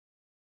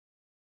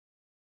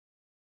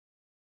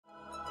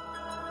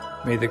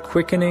May the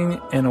quickening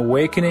and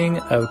awakening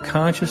of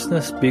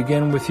consciousness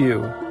begin with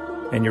you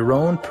and your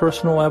own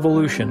personal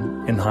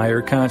evolution in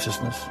higher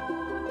consciousness.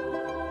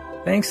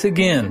 Thanks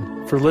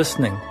again for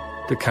listening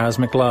to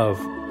Cosmic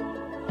Love.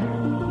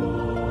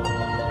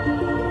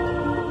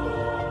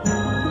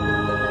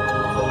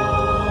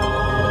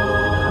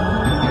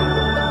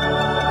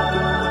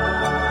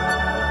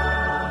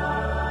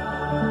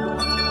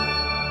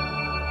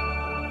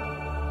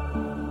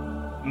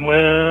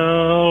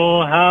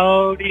 Well,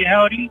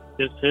 howdy.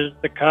 This is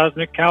the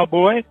Cosmic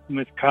Cowboy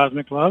with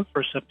Cosmic Love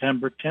for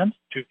September 10th,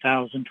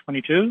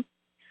 2022.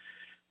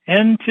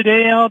 And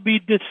today I'll be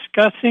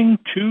discussing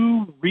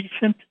two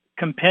recent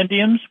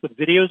compendiums with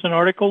videos and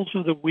articles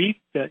of the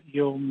week that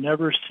you'll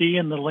never see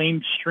in the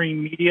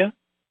mainstream media.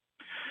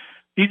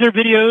 These are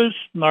videos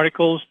and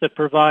articles that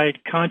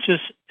provide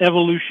conscious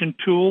evolution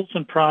tools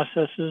and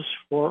processes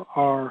for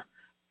our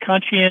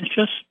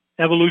conscientious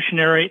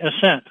evolutionary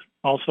ascent,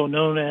 also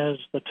known as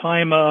the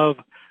time of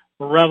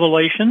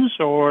revelations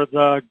or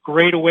the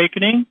Great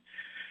Awakening,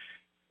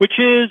 which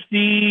is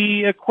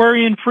the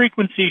Aquarian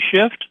frequency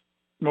shift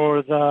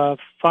or the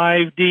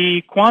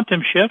 5D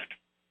quantum shift,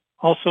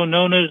 also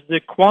known as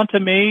the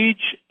quantum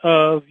age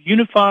of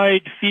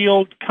unified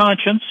field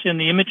conscience in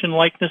the image and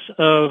likeness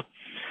of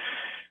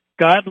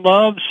God,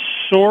 love,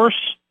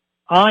 source,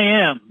 I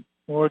am,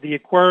 or the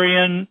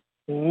Aquarian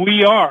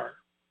we are.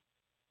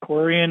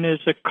 Aquarian is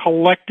a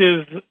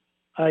collective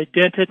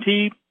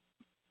identity,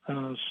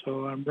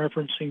 so I'm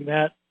referencing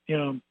that,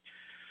 instead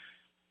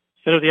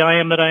of the I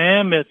am that I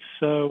am, it's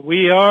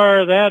we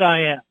are that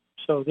I am.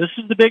 So this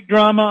is the big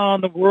drama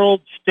on the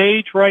world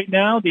stage right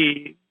now.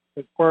 The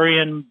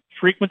Aquarian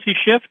frequency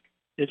shift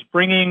is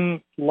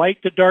bringing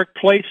light to dark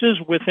places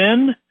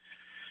within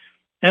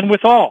and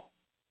with all.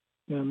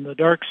 And the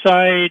dark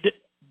side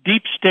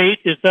deep state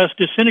is thus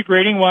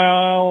disintegrating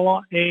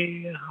while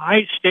a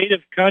high state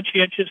of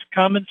conscientious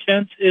common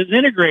sense is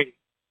integrating,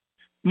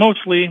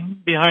 mostly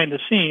behind the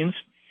scenes.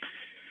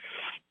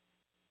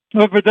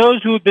 But for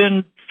those who have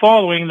been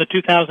following the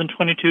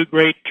 2022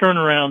 Great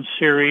Turnaround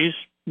series,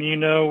 you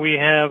know we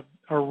have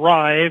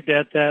arrived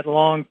at that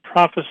long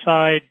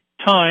prophesied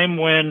time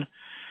when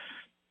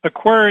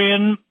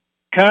Aquarian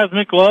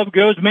cosmic love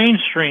goes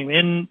mainstream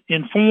in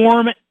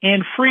form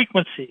and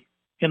frequency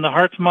in the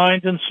hearts,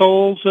 minds, and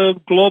souls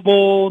of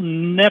global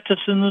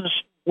netizens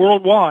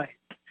worldwide.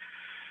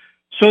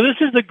 So this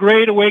is the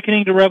Great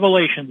Awakening to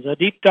Revelations, a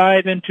deep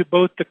dive into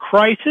both the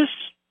crisis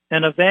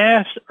and a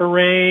vast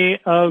array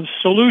of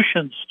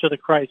solutions to the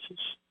crisis.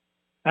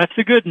 That's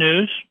the good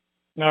news,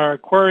 our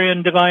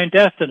Aquarian divine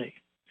destiny.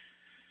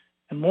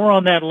 And more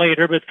on that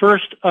later, but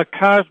first, a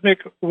cosmic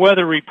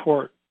weather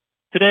report.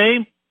 Today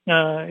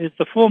is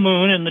the full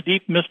moon in the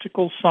deep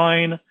mystical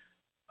sign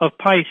of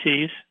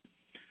Pisces.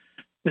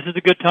 This is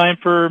a good time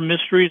for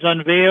mysteries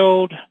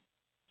unveiled.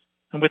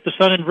 And with the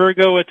sun in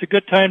Virgo, it's a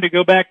good time to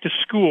go back to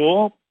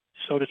school,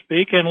 so to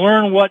speak, and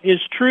learn what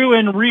is true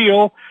and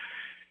real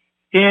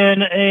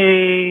in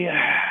a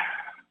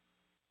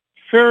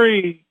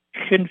very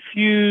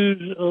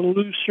confused,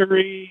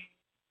 illusionary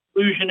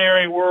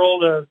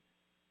world of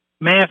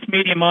mass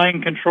media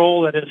mind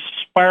control that is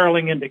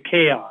spiraling into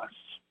chaos.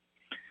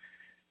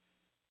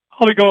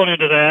 I'll be going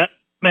into that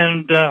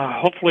and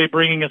hopefully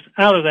bringing us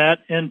out of that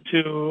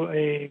into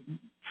a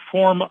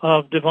form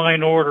of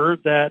divine order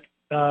that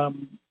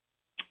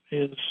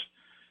is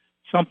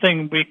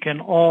something we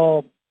can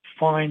all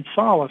find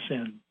solace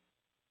in.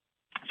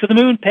 So the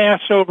moon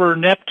passed over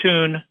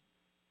Neptune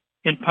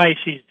in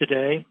Pisces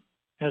today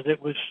as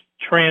it was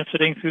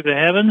transiting through the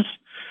heavens.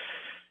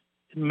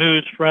 It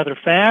moves rather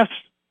fast,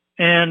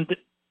 and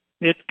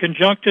it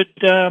conjuncted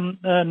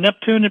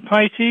Neptune in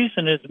Pisces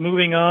and is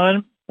moving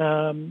on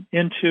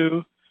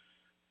into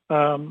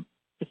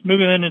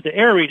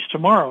Aries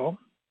tomorrow.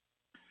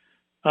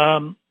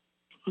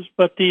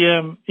 But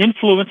the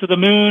influence of the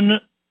moon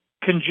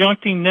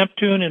conjuncting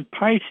Neptune and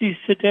Pisces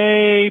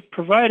today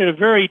provided a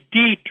very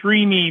deep,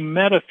 dreamy,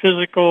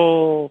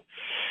 metaphysical,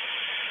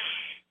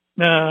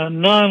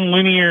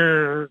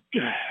 non-linear,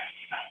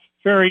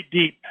 very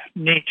deep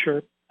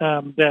nature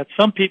that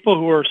some people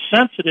who are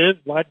sensitive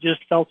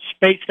just felt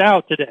spaced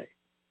out today.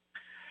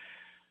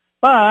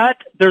 But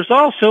there's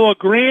also a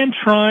grand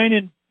trine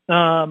in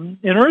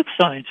Earth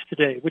signs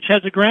today, which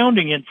has a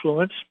grounding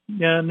influence.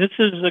 And this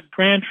is a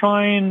grand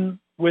trine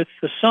with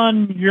the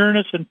Sun,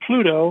 Uranus, and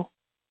Pluto,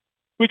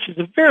 which is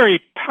a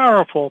very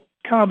powerful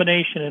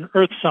combination in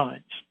Earth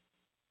signs.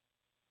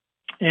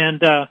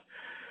 And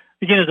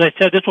again, as I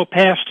said, this will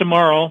pass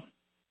tomorrow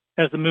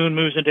as the moon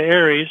moves into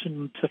Aries.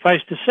 And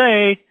suffice to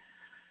say,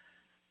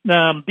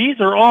 these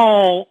are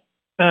all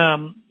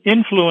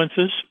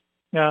influences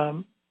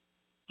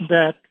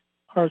that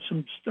are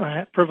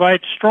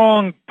provide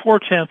strong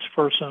portents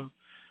for some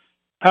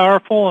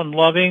powerful and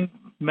loving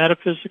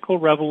metaphysical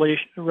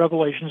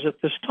revelations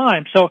at this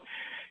time. So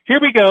here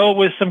we go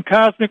with some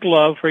cosmic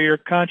love for your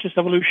conscious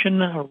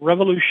evolution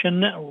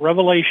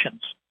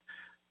revelations.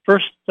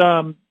 First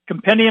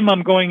compendium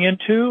I'm going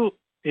into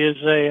is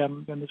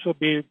and this will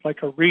be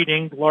like a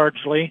reading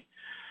largely,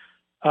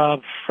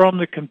 from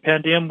the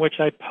compendium, which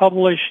I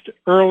published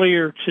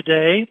earlier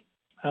today.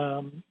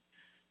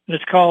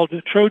 It's called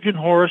Trojan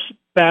Horse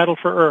Battle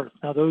for Earth.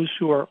 Now, those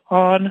who are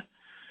on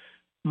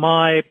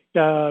my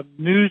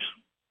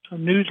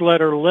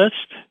newsletter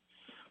list,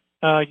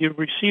 you've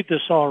received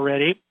this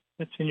already.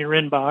 It's in your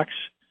inbox.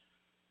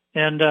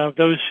 And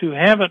those who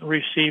haven't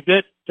received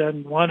it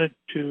and wanted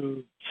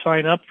to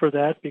sign up for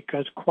that,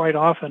 because quite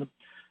often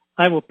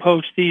I will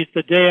post these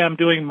the day I'm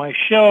doing my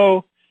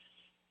show.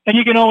 And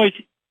you can always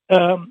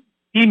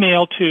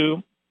email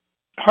to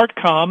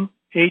Heartcom,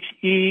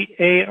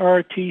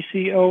 HEARTCOM,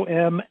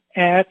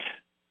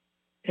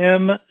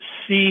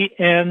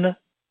 @mcn.net.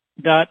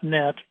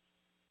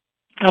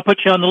 I'll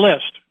put you on the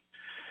list.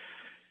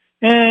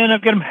 And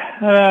I've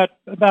got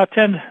about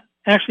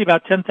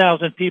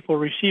 10,000 people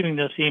receiving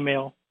this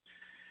email.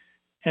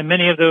 And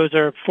many of those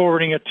are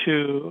forwarding it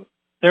to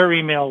their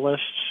email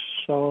lists.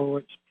 So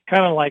it's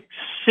kind of like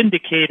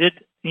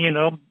syndicated,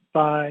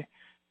 by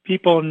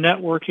people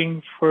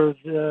networking for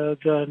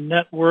the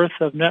net worth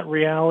of Net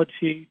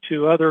Reality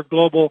to other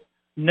global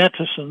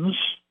netizens,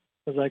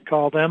 as I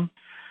call them,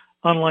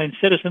 online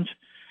citizens.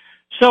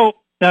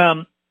 So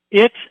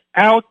it's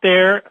out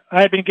there.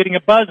 I've been getting a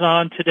buzz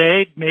on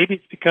today. Maybe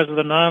it's because of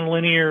the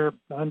nonlinear,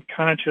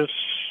 unconscious,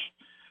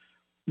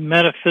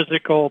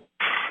 metaphysical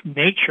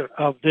nature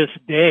of this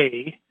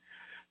day,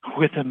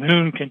 with the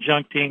moon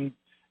conjuncting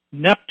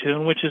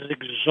Neptune, which is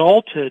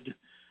exalted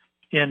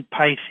in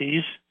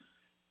Pisces.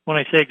 When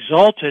I say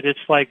exalted,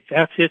 it's like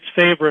that's its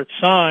favorite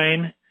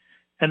sign,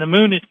 and the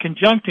moon is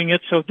conjuncting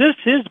it. So this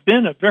has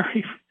been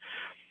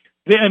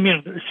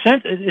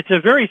it's a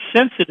very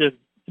sensitive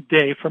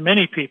day for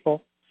many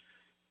people.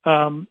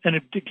 And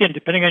again,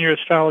 depending on your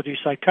astrology,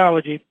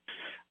 psychology.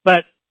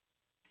 But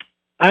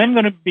I'm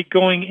going to be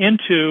going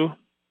into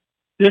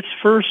this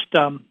first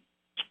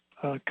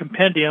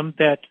compendium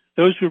that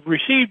those who've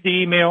received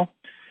the email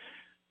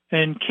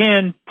and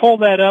can pull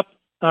that up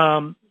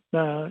in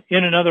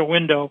another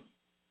window.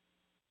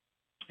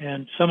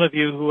 And some of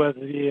you who have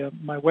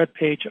my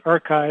webpage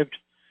archived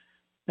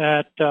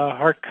at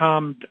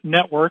Heartcom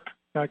Network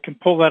can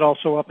pull that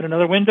also up in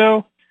another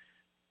window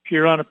if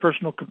you're on a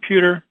personal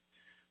computer.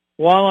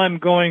 While I'm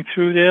going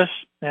through this,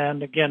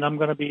 and again, I'm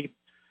going to be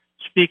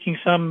speaking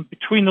some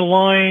between the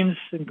lines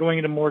and going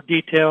into more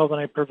detail than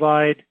I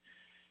provide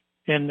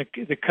in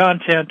the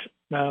content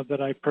that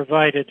I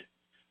provided.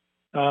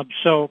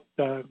 So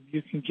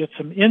you can get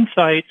some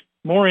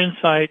more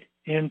insight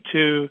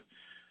into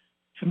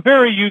some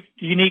very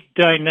unique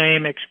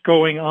dynamics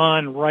going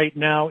on right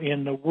now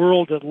in the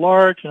world at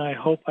large, and I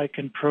hope I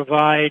can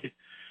provide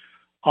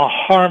a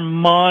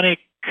harmonic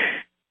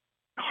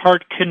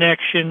heart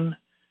connection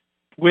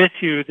with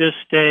you this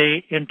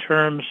day in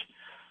terms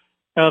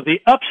of the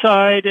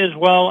upside as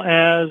well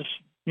as,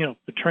 the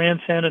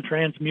transcend and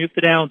transmute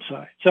the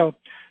downside. So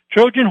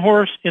Trojan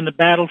Horse in the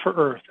Battle for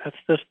Earth.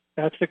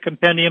 That's the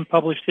compendium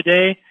published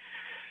today.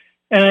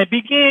 And I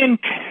begin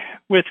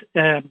with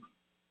a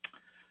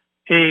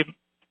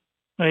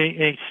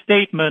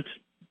statement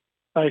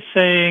by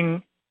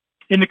saying,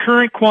 in the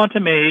current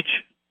quantum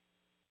age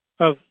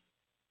of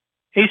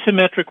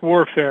asymmetric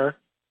warfare,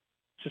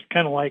 which is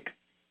kind of like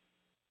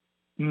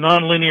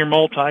nonlinear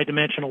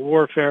multi-dimensional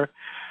warfare,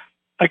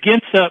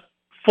 against a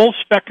full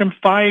spectrum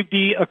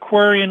 5D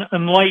Aquarian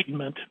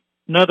enlightenment.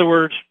 In other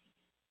words,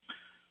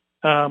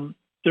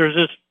 there's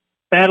this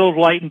battle of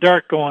light and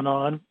dark going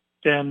on.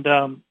 And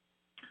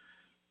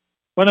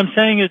what I'm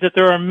saying is that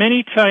there are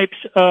many types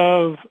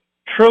of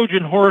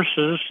Trojan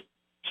horses,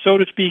 so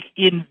to speak,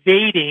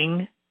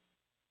 invading,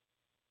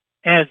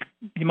 as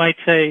you might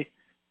say,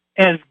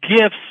 as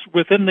gifts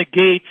within the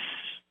gates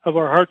of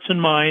our hearts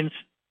and minds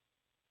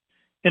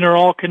in our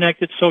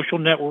all-connected social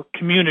network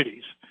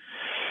communities.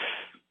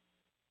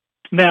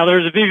 Now,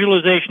 there's a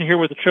visualization here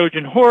with the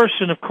Trojan horse,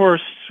 and of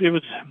course, it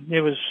was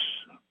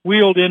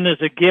wheeled in as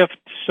a gift,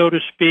 so to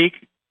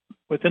speak,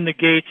 within the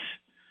gates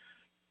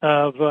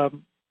of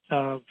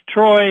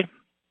Troy,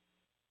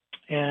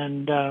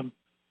 and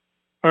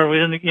or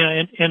within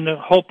and the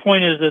whole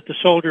point is that the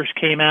soldiers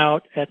came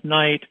out at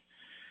night,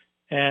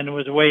 and it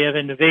was a way of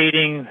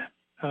invading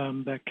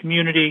the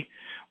community.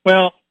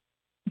 Well,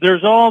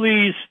 there's all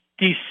these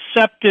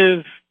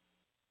deceptive,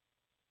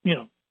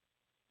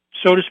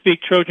 so to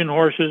speak, Trojan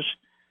horses.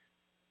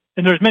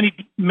 And there's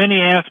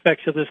many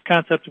aspects of this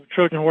concept of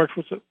Trojan horse,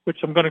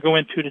 which I'm going to go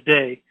into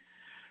today.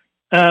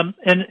 And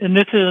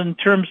this is in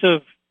terms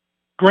of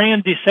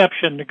grand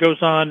deception that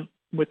goes on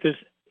with this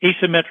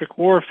asymmetric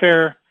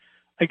warfare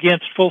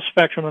against full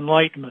spectrum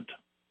enlightenment,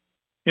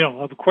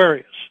 of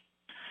Aquarius,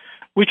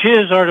 which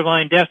is our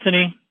divine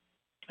destiny,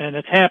 and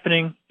it's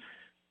happening,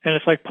 and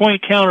it's like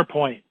point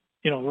counterpoint,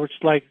 where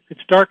it's like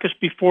it's darkest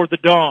before the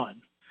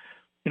dawn.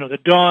 The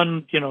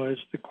dawn, as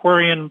the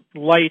Aquarian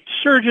light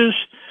surges,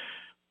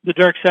 the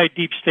dark side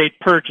deep state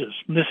purges.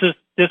 And this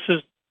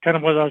is kind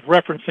of what I was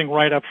referencing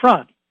right up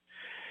front.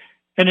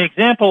 An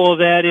example of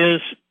that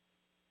is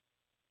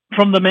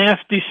from the mass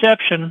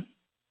deception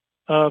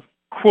of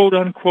quote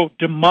unquote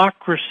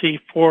democracy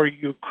for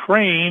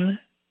Ukraine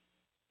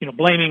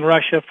blaming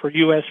Russia for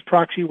U.S.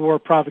 proxy war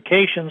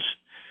provocations,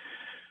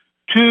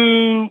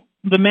 to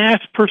the mass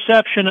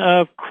perception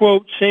of,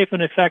 quote, safe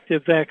and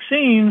effective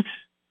vaccines,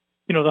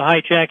 the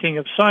hijacking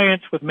of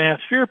science with mass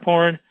fear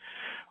porn,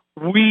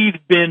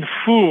 we've been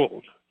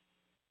fooled.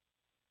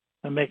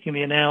 I'm making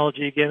the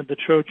analogy again of the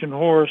Trojan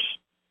horse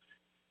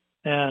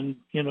and,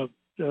 the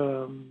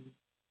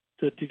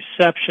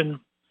deception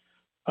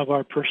of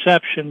our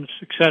perceptions,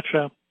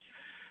 etc.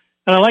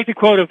 And I like the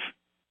quote of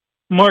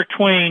Mark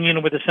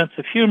Twain, with a sense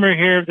of humor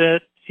here,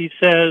 that he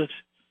says,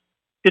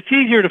 it's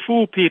easier to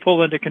fool people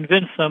than to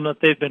convince them that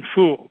they've been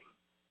fooled.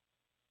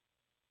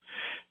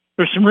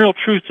 There's some real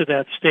truth to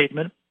that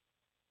statement.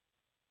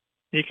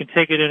 You can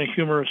take it in a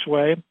humorous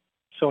way.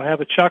 So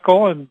have a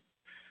chuckle, and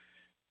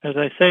as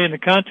I say in the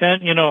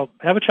content,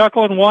 have a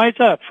chuckle and wise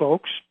up,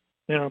 folks.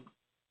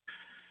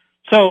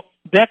 So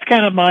that's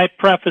kind of my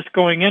preface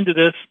going into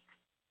this.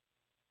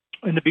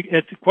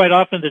 It's quite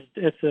often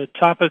at the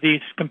top of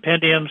these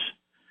compendiums,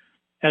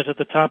 as at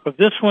the top of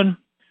this one,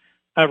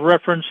 I've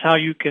referenced how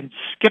you can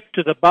skip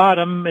to the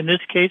bottom, in this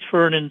case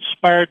for an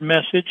inspired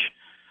message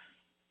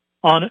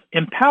on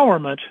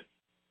empowerment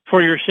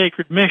for your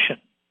sacred mission.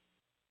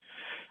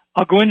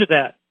 I'll go into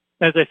that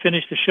as I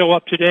finish the show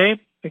up today.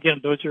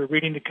 Again, those who are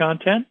reading the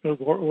content or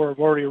have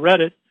already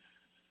read it,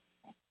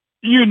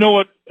 you know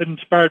what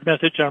inspired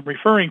message I'm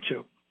referring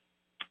to.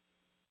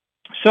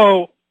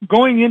 So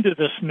going into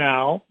this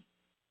now,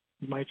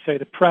 you might say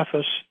the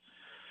preface,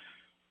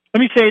 let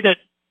me say that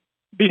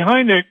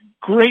behind the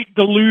great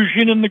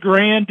delusion and the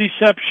grand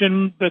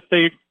deception that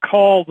they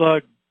call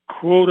the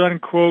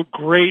quote-unquote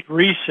Great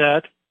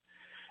Reset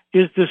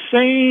is the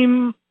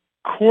same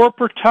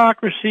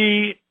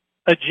corporatocracy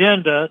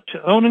agenda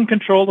to own and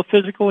control the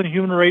physical and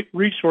human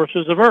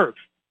resources of Earth.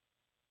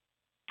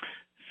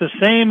 It's the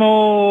same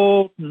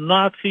old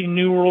Nazi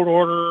New World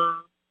Order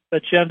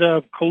agenda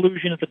of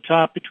collusion at the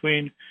top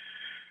between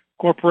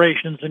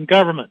corporations and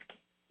government.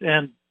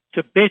 And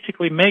to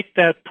basically make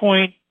that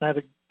point,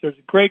 there's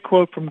a great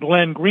quote from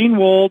Glenn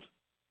Greenwald,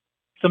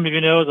 some of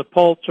you know, the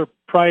Pulitzer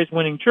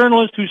Prize-winning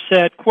journalist, who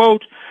said,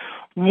 quote,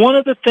 one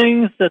of the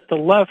things that the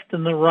left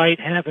and the right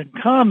have in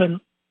common,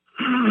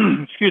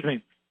 excuse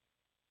me,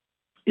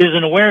 is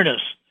an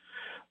awareness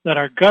that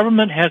our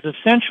government has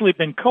essentially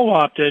been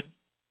co-opted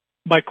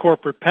by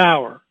corporate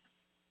power.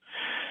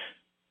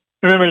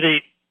 Remember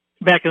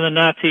back in the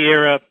Nazi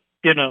era,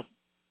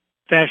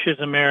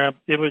 fascism era,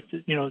 it was,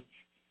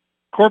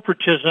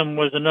 corporatism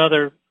was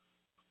another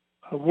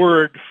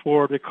word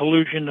for the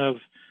collusion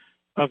of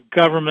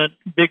government,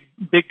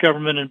 big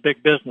government and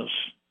big business.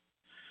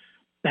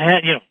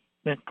 And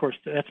of course,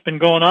 that's been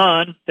going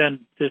on.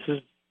 Then this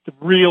is the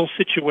real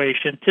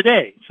situation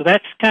today. So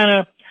that's kind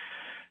of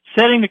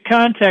setting the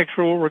context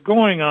for what we're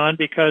going on,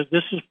 because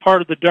this is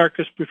part of the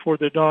darkest before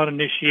the dawn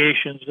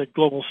initiations that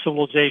global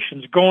civilization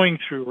is going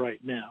through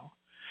right now.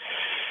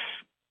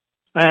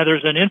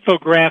 There's an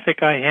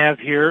infographic I have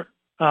here.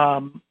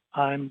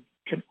 I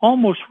can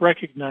almost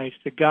recognize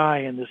the guy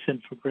in this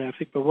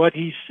infographic, but what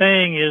he's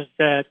saying is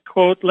that,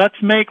 quote, let's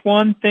make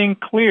one thing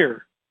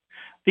clear.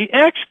 The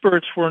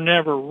experts were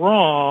never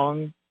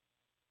wrong.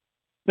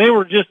 They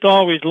were just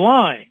always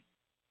lying.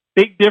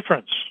 Big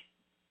difference.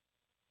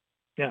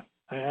 Yeah,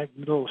 I have a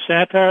little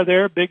satire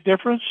there, big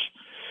difference.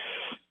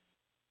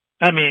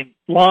 I mean,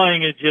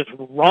 lying is just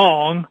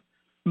wrong,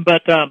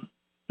 but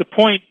the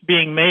point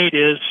being made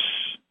is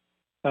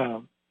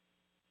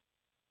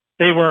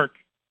they weren't.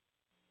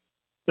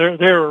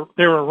 They were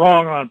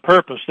wrong on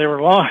purpose. They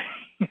were lying.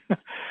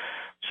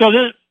 So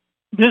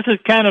this is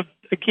kind of,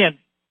 again,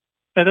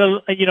 there's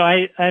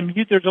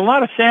a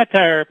lot of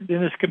satire in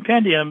this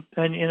compendium,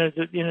 and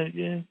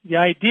the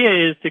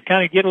idea is to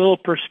kind of get a little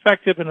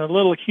perspective and a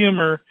little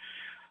humor,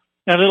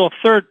 and a little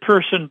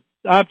third-person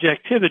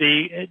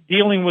objectivity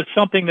dealing with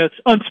something that's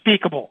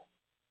unspeakable.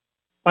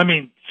 I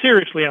mean,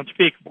 seriously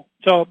unspeakable.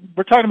 So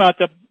we're talking about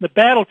the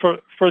battle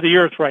for the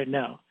Earth right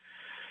now,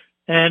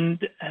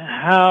 and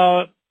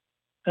how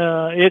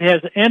it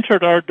has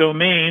entered our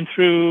domain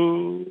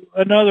through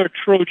another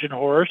Trojan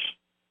horse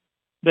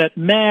that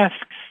masks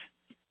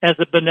as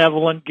a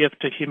benevolent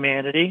gift to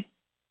humanity,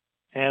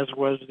 as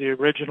was the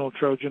original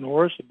Trojan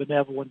horse, a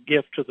benevolent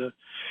gift to the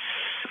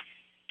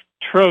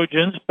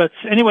Trojans. But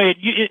anyway,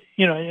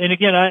 and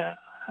again,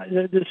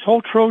 this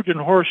whole Trojan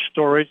horse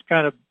story is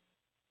kind of,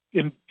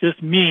 this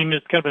meme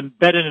is kind of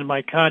embedded in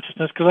my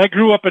consciousness because I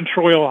grew up in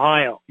Troy,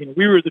 Ohio.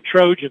 We were the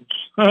Trojans.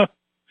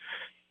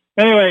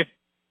 Anyway,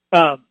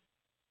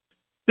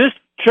 this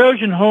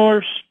Trojan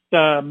horse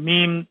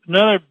meme,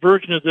 another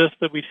version of this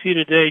that we see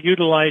today,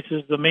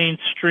 utilizes the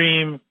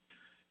mainstream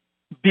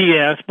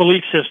BS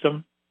belief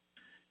system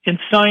in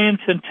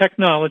science and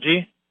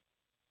technology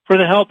for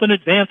the help and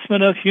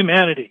advancement of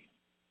humanity,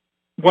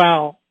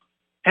 while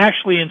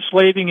actually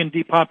enslaving and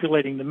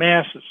depopulating the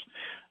masses.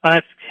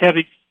 That's a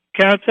heavy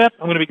concept.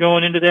 I'm going to be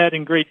going into that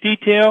in great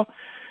detail,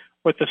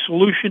 what the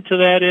solution to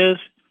that is.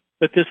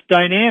 But this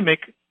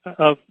dynamic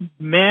of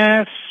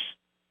mass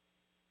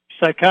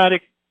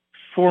psychotic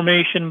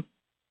formation,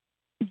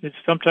 it's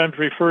sometimes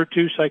referred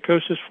to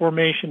psychosis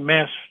formation,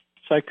 mass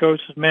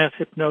psychosis, mass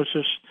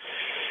hypnosis.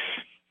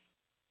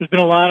 There's been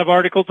a lot of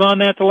articles on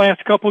that the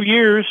last couple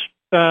years.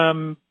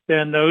 And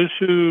those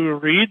who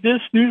read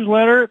this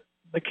newsletter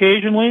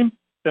occasionally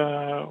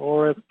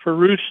or have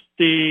perused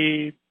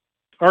the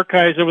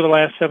archives over the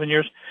last 7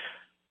 years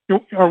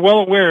are well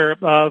aware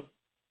of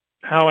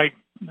how I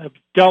have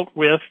dealt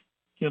with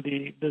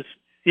this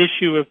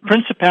issue of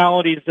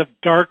principalities of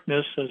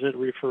darkness, as it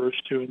refers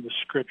to in the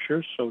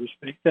scriptures, so to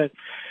speak, that,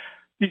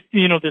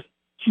 the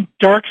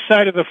dark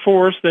side of the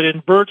force that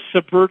inverts,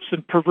 subverts,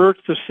 and perverts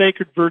the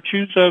sacred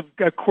virtues of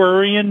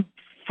Aquarian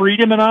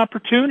freedom and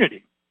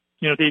opportunity.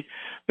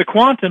 The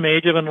quantum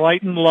age of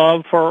enlightened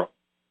love for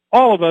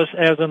all of us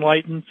as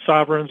enlightened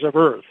sovereigns of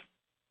Earth.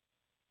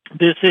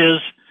 This is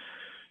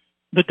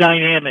the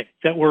dynamic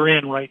that we're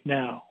in right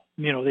now.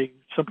 They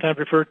sometimes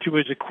refer to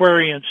as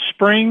Aquarian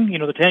spring,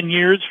 the 10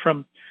 years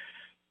from,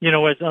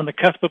 as on the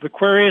cusp of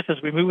Aquarius,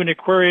 as we move into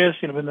Aquarius,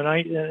 in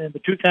the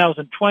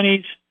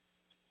 2020s,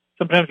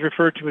 sometimes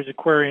referred to as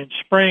Aquarian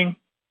spring,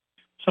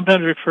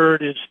 sometimes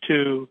referred as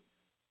to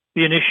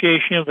the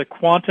initiation of the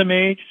quantum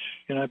age.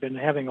 I've been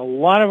having a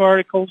lot of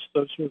articles,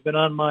 those who have been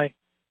on my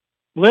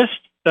list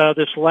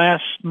this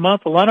last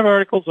month, a lot of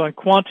articles on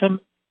quantum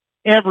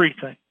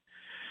everything.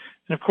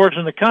 And of course,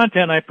 in the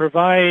content, I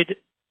provide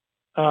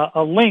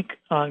a link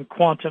on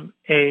quantum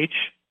age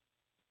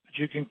that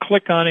you can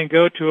click on and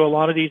go to a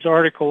lot of these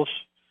articles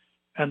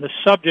and the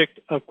subject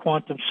of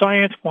quantum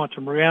science,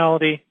 quantum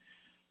reality,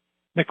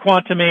 the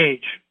quantum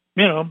age.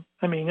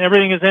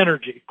 Everything is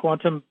energy,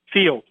 quantum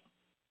field,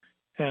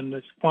 and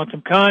it's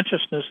quantum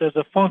consciousness as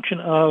a function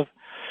of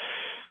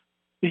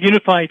the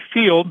unified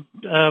field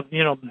of,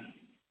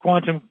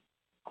 quantum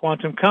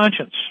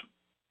conscience,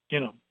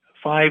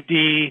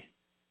 5D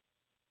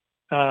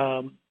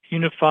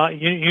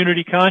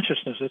unity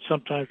consciousness, it's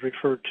sometimes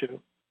referred to.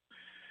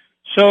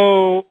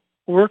 So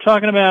we're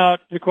talking about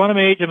the quantum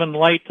age of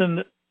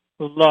enlightened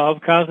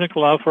love, cosmic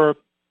love for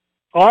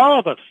all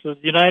of us, the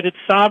united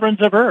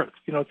sovereigns of Earth.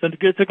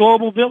 It's a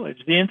global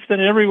village, the instant,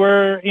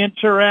 everywhere,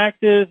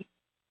 interactive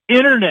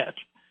internet.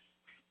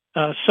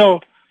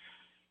 So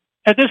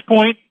at this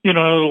point, a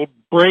little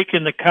break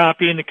in the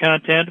copy and the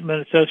content, and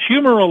it says,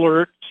 humor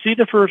alert, see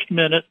the first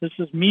minute. This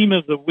is meme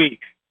of the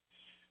week.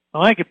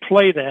 Well, I could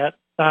play that,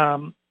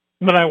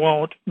 but I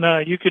won't. No,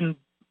 you can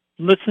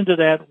listen to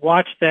that,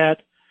 watch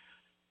that.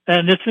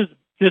 And this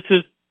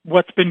is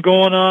what's been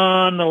going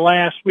on the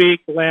last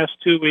week, the last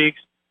 2 weeks,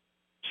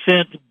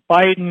 since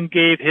Biden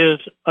gave his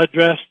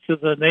address to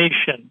the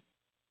nation,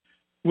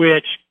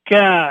 which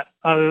got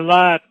a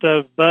lot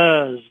of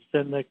buzz,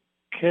 and the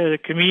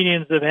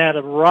comedians have had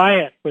a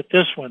riot with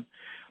this one.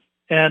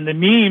 And the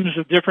memes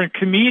of different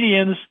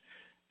comedians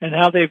and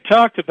how they've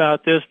talked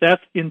about this,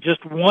 that's in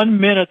just 1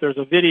 minute. There's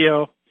a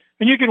video,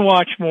 and you can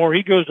watch more.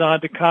 He goes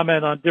on to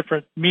comment on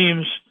different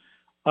memes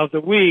of the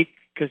week,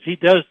 because he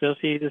does this.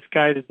 This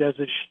guy that does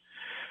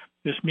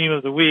this meme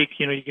of the week,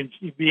 you can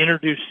be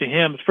introduced to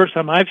him. It's the first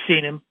time I've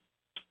seen him.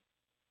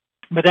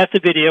 But that's a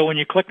video. When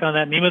you click on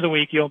that meme of the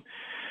week, you'll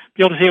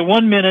be able to see a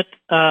 1 minute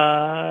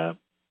of,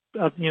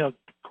 of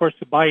course,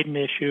 the Biden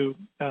issue,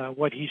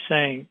 what he's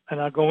saying.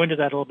 And I'll go into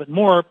that a little bit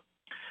more.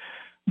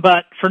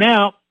 But for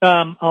now,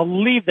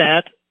 I'll leave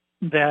that,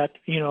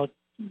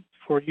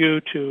 for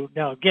you to,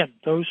 now again,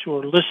 those who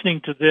are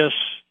listening to this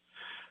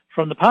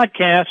from the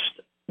podcast,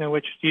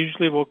 which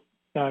usually will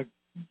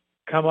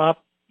come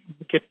up,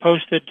 get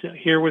posted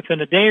here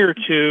within a day or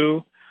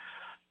two,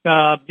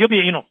 you'll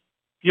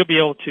be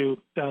able to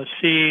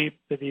see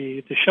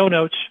the show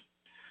notes.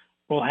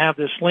 We'll have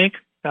this link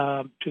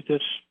to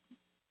this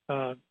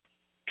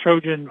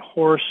Trojan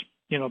horse,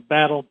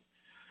 battle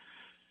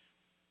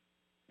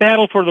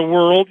for the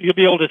world. You'll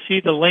be able to see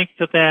the link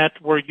to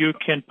that, where you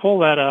can pull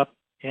that up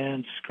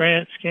and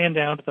scan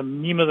down to the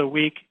meme of the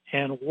week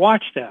and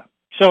watch that.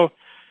 So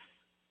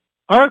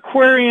our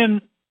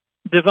Aquarian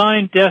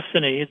divine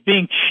destiny is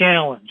being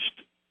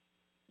challenged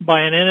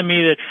by an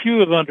enemy that few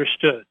have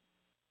understood.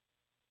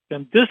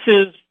 And this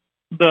is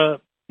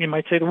you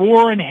might say, the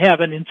war in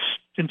heaven,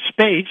 in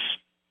space,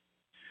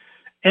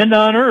 and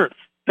on Earth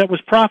that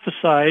was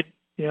prophesied,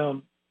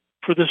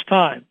 for this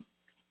time.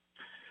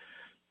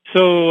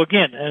 So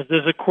again, as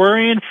this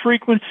Aquarian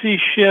frequency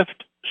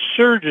shift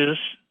surges,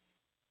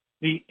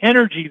 the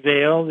energy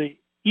veil, the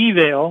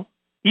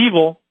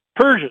evil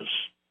purges.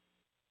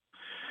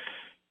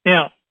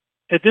 Now,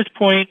 at this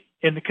point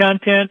in the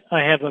content, I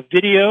have a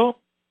video.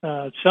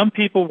 Some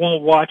people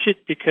won't watch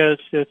it because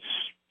it's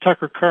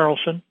Tucker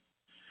Carlson.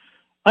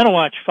 I don't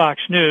watch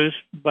Fox News,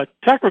 but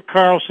Tucker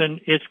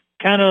Carlson is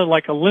kind of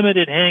like a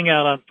limited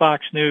hangout on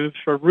Fox News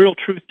for real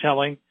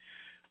truth-telling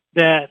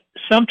that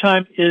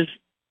sometimes is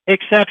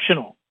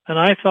exceptional. And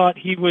I thought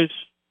he was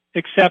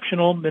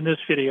exceptional in this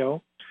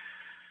video.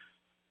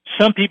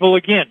 Some people,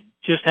 again,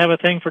 just have a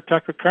thing for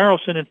Tucker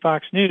Carlson and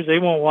Fox News. They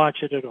won't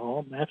watch it at all.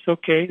 And that's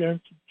okay.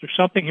 There's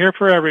something here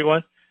for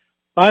everyone.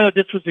 I thought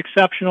this was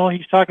exceptional.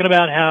 He's talking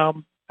about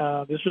how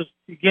this was,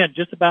 again,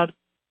 just about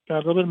a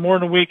little bit more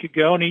than a week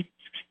ago, and he's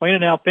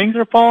explaining how things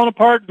are falling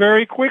apart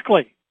very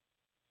quickly.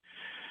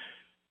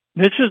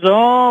 This is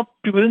all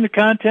within the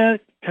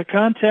context,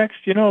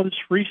 this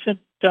recent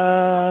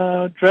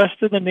address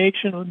to the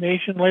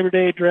nation Labor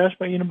Day address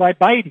by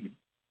Biden.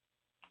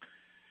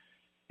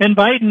 And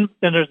Biden,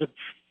 and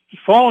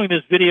following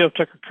this video of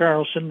Tucker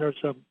Carlson,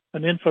 there's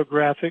an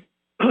infographic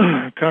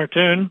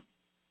cartoon,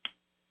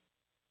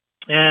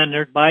 and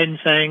there's Biden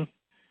saying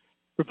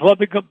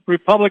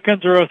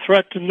Republicans are a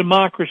threat to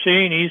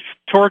democracy, and he's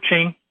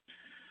torching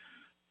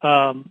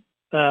a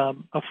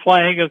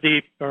flag of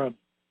the,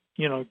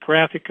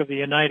 graphic of the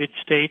United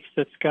States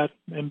that's got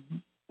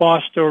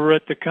embossed over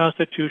it the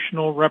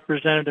constitutional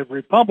representative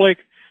republic,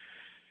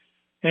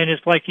 and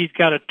it's like he's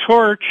got a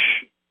torch,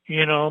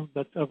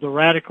 of the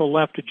radical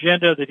left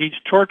agenda, that he's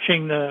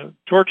torching the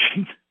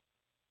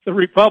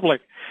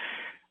republic.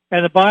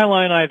 And the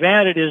byline I've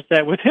added is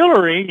that with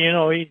Hillary,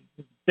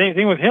 the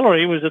thing with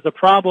Hillary was that the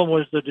problem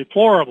was the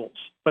deplorables,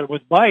 but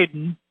with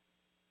Biden,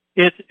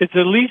 it's at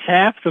least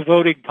half the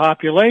voting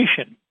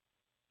population.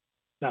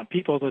 Now,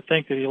 people that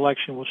think that the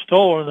election was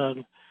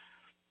stolen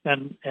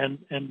and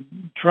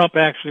Trump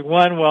actually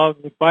won, well,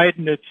 with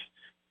Biden, it's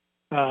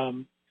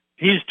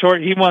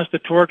he wants to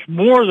torch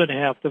more than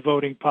half the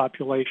voting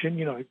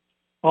population.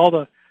 All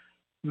the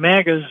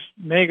MAGAs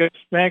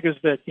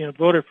that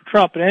voted for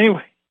Trump. But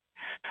anyway,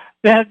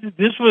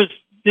 this was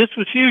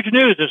huge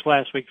news this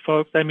last week,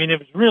 folks. I mean, it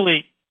was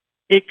really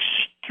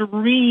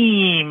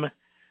extreme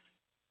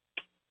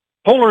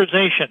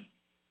polarization.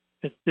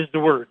 Is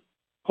the word.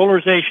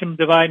 Polarization,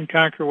 divide and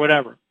conquer,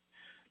 whatever.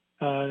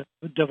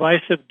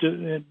 Divisive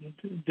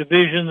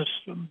divisions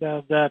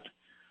that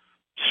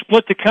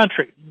split the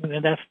country,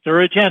 and that's their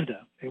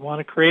agenda. They want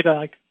to create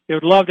they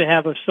would love to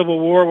have a civil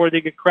war where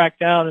they could crack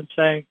down and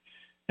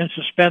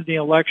suspend the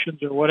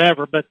elections or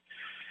whatever. But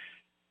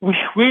we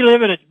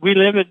live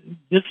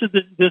this is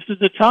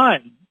the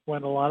time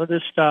when a lot of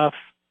this stuff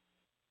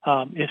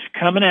is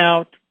coming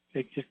out.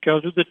 It just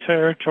goes with the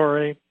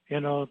territory.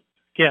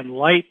 Again,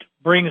 light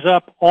brings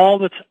up all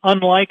that's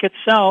unlike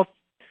itself.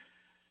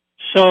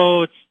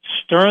 So it's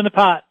stirring the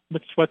pot.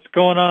 That's what's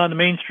going on in the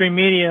mainstream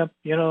media.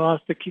 They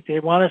want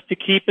us to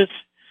keep us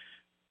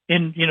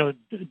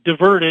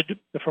diverted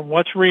from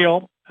what's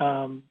real.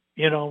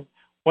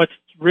 What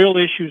real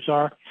issues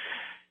are.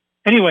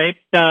 Anyway,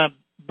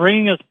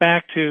 bringing us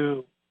back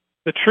to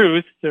the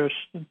truth. There's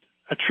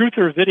a Truth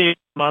or Video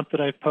month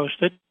that I've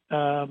posted.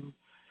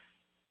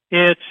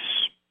 It's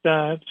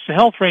the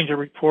Health Ranger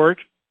report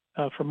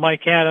from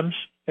Mike Adams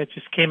that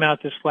just came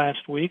out this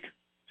last week.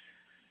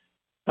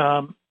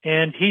 And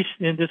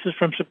this is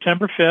from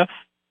September 5th.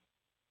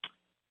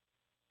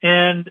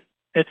 And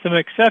it's some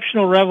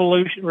exceptional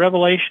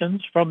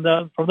revelations from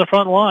the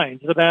front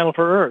lines of the battle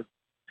for Earth.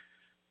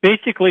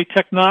 Basically,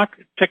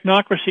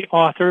 technocracy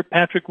author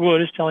Patrick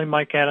Wood is telling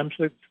Mike Adams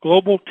that the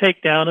global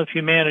takedown of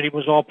humanity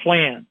was all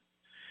planned.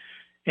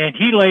 And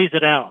he lays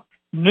it out.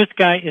 And this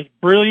guy is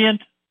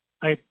brilliant.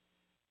 I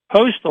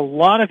post a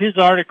lot of his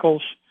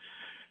articles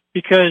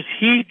because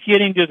he's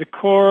getting to the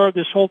core of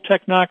this whole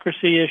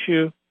technocracy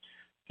issue,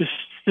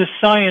 this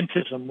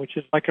scientism, which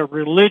is like a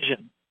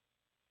religion.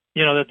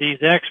 That these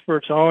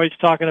experts are always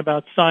talking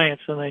about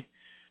science, and they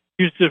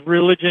use the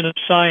religion of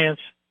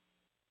science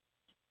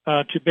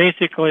to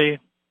basically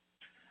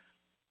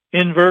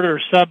invert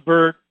or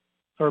subvert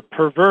or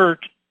pervert,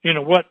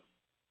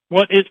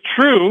 what is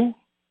true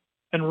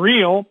and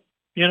real,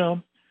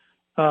 in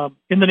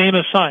the name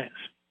of science.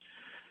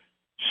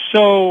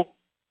 So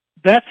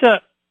that's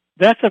a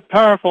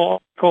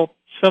powerful article.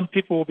 Some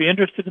people will be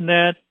interested in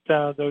that.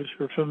 Those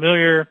who are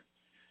familiar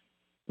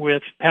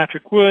with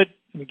Patrick Wood,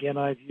 and again,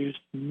 I've used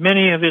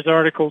many of his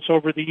articles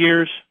over the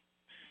years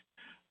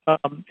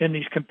in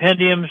these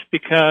compendiums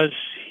because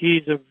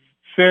he's a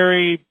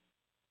very,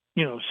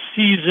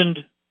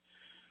 seasoned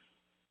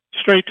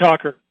straight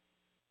talker,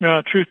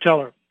 truth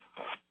teller.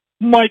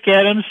 Mike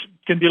Adams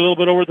can be a little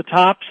bit over the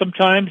top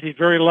sometimes. He's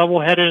very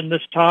level-headed in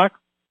this talk.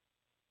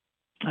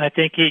 I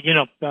think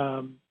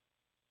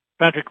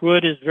Patrick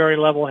Wood is very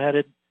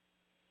level-headed.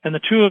 And the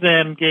two of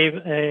them gave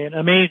an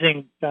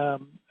amazing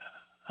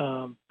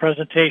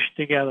presentation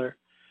together,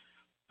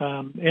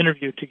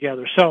 interview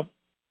together. So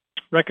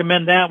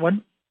recommend that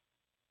one.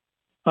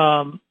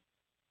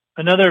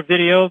 Another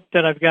video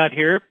that I've got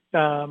here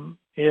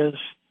is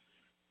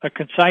a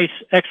concise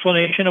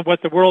explanation of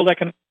what the World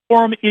Economic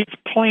Forum is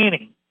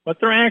planning, what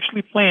they're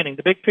actually planning,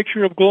 the big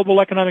picture of global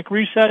economic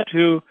reset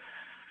to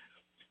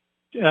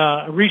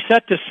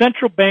reset to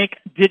central bank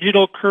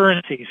digital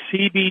currencies,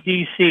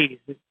 CBDCs.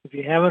 If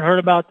you haven't heard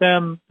about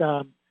them,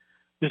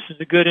 this is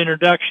a good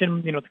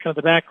introduction, kind of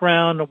the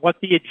background of what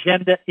the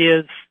agenda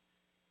is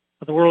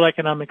of the World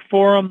Economic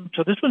Forum.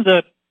 So this one's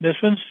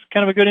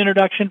kind of a good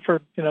introduction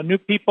for new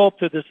people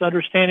to this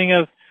understanding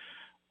of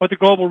what the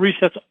global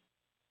reset's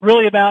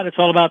really about. It's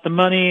all about the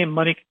money and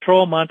money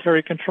control,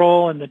 monetary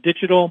control, and the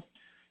digital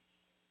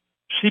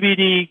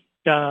CBD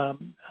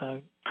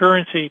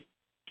currency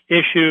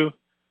issue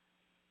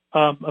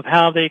of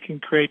how they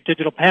can create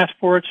digital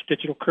passports,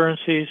 digital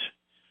currencies,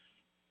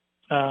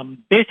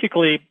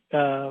 basically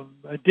a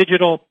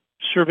digital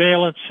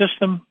surveillance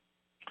system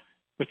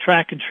with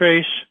track and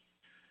trace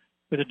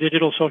with a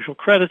digital social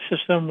credit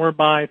system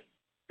whereby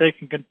they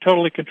can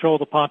totally control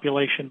the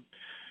population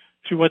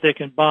through what they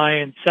can buy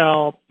and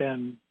sell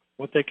and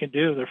what they can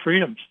do, their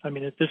freedoms. I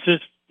mean, this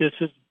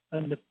is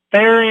a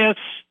nefarious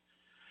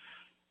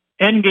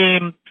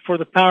endgame for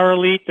the power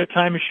elite. Their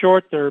time is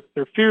short. Their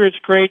fear is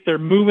great. They're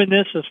moving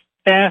this as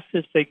fast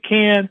as they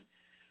can.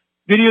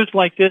 Videos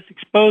like this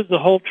expose the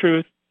whole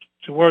truth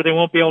to where they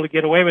won't be able to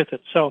get away with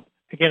it. So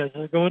again, as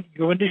I go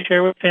in to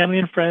share with family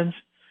and friends,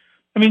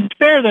 I mean,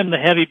 spare them the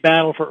heavy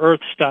battle for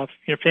earth stuff,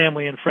 your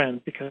family and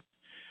friends, because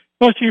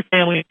most of your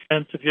family and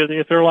friends,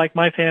 if they're like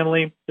my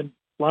family and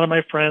a lot of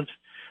my friends,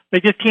 they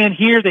just can't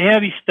hear the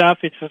heavy stuff.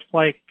 It's just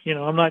like,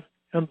 I'm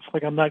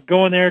not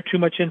going there. Too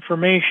much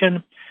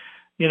information.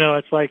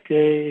 It's like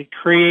it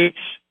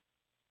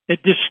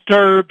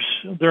disturbs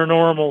their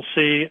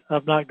normalcy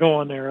of not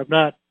going there, of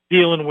not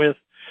dealing with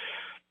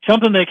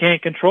something they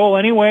can't control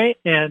anyway.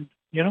 And,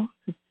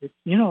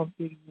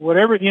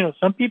 whatever,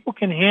 some people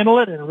can handle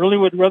it and really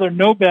would rather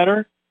know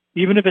better,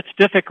 even if it's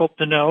difficult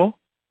to know.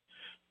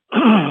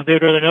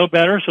 They'd rather know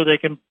better so they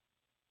can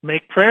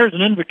make prayers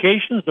and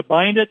invocations to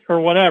bind it or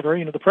whatever.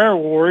 The prayer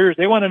warriors,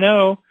 they want to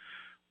know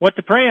what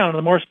to pray on. And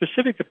the more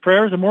specific the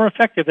prayers, the more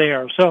effective they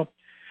are. So,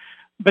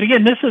 but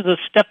again, this is a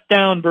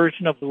step-down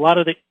version of a lot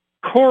of the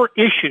core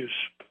issues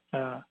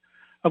of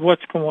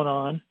what's going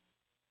on.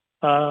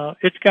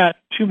 It's got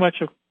too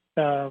much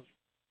of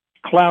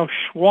Klaus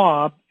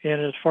Schwab in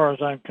as far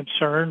as I'm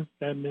concerned,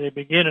 and they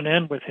begin and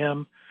end with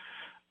him.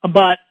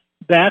 But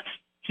that's,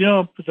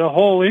 the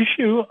whole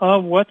issue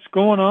of what's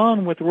going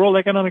on with the World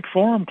Economic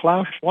Forum,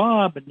 Klaus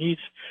Schwab, and these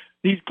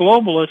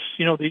globalists,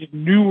 these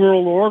New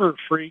World Order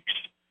freaks,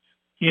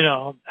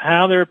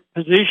 how they're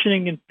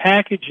positioning and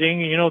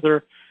packaging,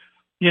 they're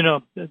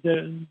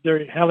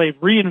how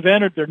they've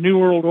reinvented their New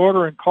World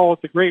Order and call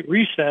it the Great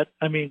Reset.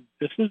 I mean,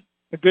 this is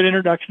a good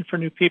introduction for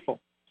new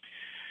people.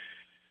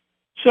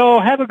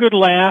 So have a good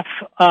laugh,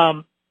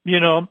 after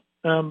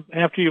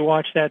you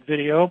watch that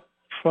video.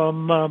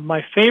 From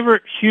my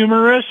favorite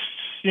humorists,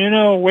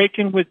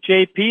 Awaken with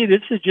JP.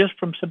 This is just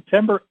from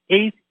September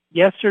 8th.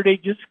 Yesterday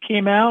just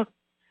came out.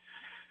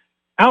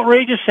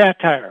 Outrageous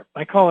satire.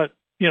 I call it,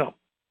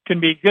 can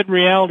be good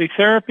reality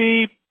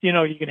therapy.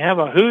 You can have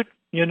a hoot,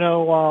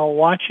 while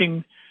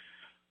watching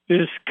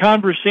this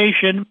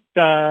conversation.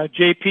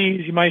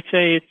 JP, you might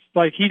say, it's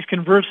like he's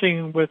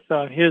conversing with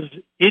his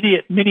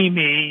idiot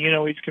mini-me.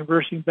 He's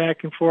conversing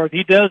back and forth.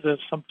 He does this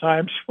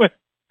sometimes with...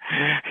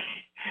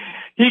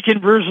 He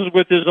converses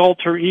with his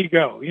alter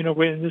ego,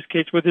 in this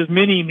case with his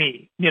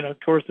mini-me. Of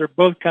course, they're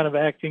both kind of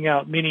acting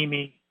out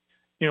mini-me,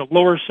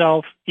 lower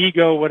self,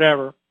 ego,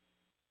 whatever.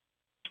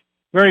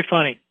 Very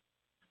funny.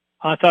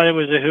 I thought it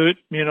was a hoot,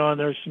 and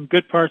there's some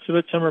good parts of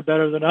it. Some are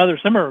better than others.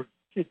 Some are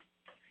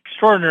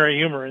extraordinary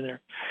humor in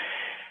there.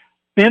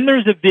 Then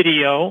there's a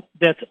video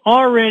that's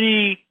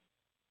already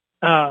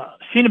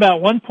seen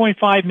about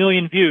 1.5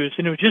 million views,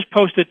 and it was just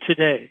posted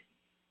today.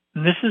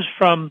 And this is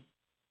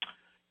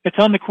it's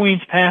on the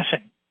Queen's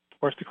passing. Of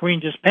course, the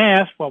Queen just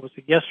passed. What was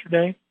it,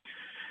 yesterday?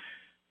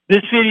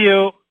 This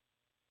video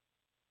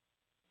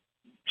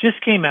just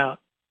came out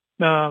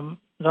on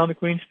the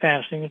Queen's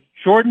passing.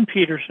 Jordan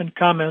Peterson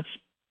comments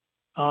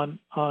on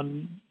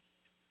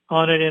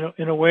it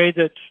in a way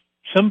that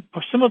some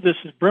of this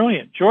is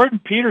brilliant. Jordan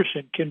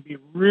Peterson can be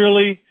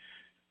really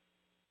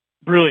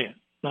brilliant,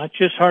 not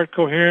just heart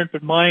coherent,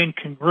 but mind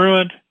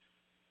congruent.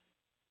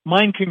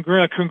 A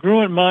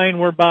congruent mind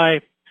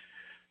whereby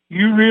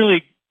you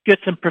really get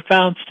some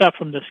profound stuff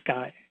from this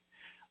guy.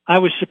 I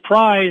was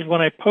surprised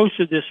when I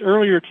posted this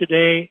earlier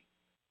today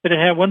that it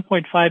had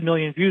 1.5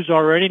 million views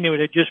already, and it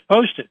had just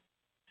posted.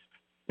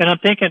 And I'm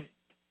thinking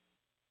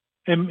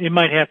it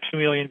might have 2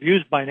 million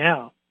views by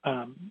now.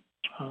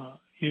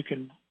 You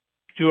can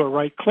do a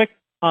right click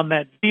on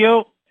that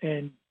video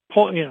and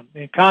pull,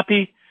 and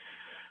copy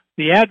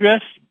the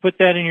address. Put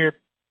that in your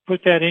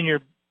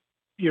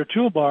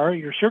toolbar,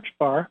 your search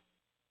bar,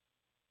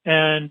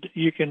 and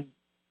you can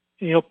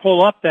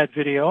pull up that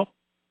video,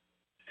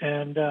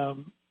 and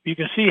you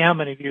can see how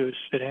many views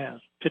it has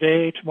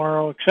today,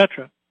 tomorrow,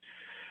 etc.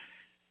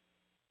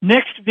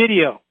 Next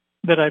video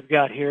that I've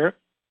got here,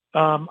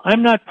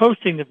 I'm not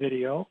posting the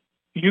video.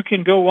 You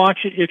can go watch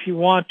it if you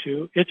want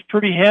to. It's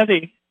pretty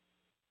heavy.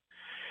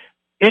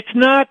 It's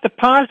not the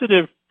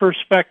positive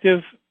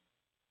perspective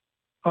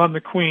on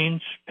the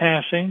Queen's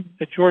passing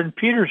that Jordan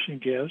Peterson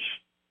gives,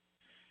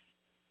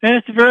 and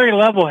it's a very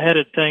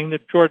level-headed thing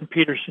that Jordan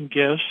Peterson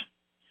gives.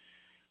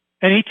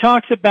 And he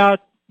talks about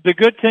the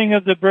good thing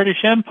of the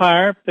British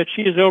Empire that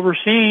she has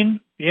overseen,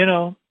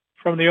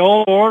 from the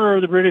old order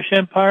of the British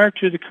Empire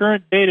to the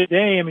current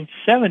day-to-day,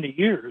 70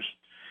 years.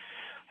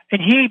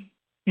 And he,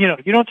 you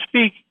don't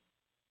speak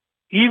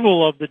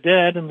evil of the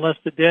dead unless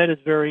the dead is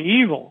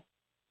very evil,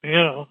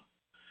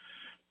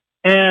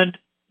 And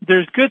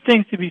there's good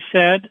things to be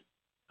said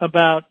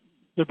about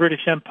the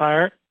British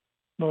Empire,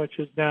 which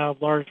is now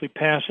largely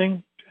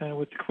passing.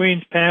 With the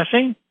Queen's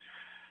passing,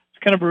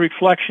 kind of a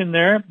reflection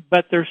there,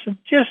 but there's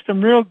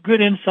some real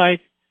good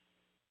insight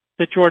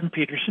that Jordan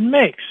Peterson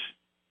makes.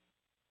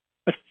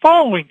 But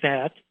following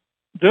that,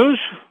 those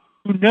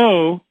who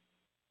know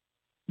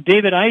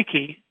David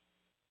Icke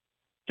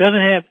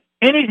doesn't have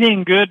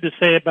anything good to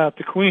say about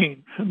the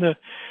Queen and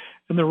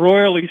the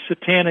royally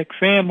satanic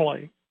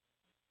family.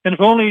 And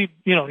if only,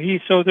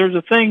 so there's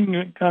a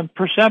thing on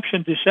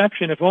perception,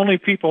 deception, if only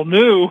people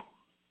knew.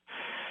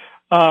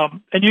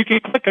 And you can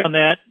click on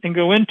that and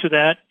go into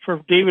that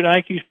from David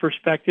Icke's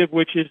perspective,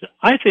 which is,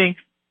 I think,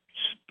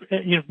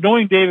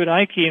 knowing David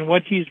Icke and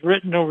what he's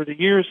written over the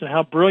years and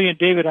how brilliant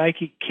David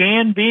Icke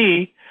can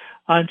be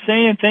on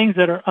saying things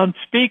that are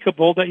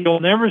unspeakable that you'll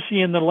never see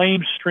in the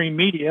mainstream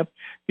media,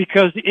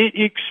 because it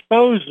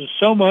exposes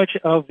so much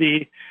of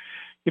the,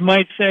 you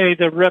might say,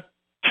 the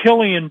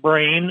reptilian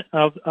brain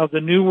of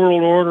the New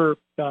World Order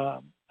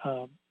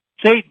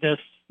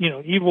Satanists,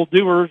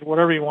 evildoers,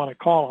 whatever you want to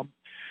call them,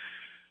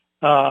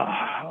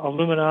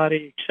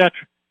 Illuminati, etc.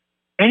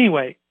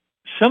 Anyway,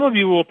 some of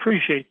you will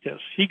appreciate this.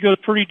 He goes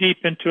pretty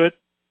deep into it.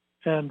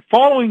 And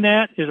following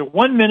that is a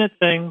 1-minute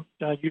thing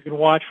you can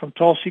watch from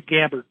Tulsi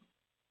Gabbard.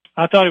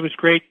 I thought it was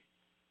great.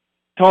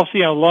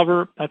 Tulsi, I love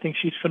her. I think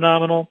she's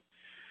phenomenal.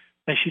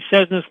 And she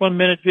says in this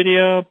 1-minute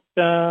video,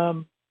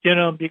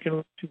 you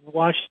can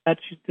watch that.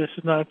 This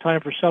is not a time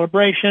for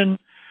celebration.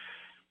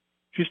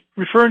 She's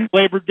referring to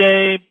Labor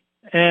Day.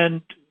 And,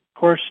 of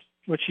course,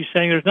 what she's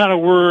saying, there's not a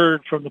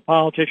word from the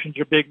politicians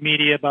or big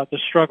media about the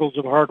struggles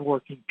of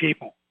hardworking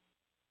people.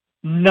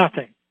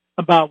 Nothing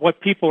about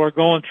what people are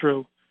going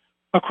through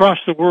across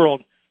the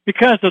world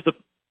because of the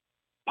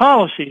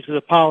policies of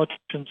the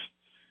politicians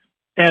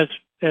as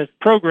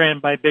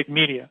programmed by big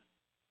media.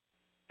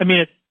 I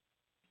mean,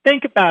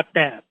 think about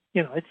that.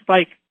 It's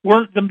like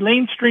the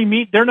mainstream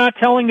media, they're not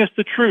telling us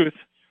the truth,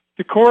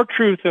 the core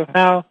truth of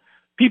how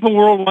people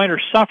worldwide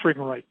are suffering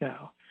right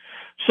now.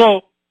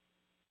 So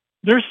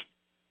there's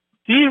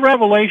these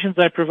revelations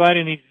I provide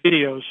in these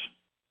videos,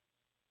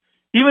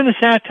 even the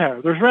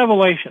satire, there's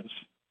revelations.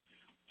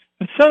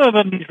 And some of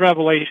them, these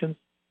revelations,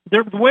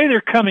 the way they're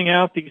coming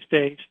out these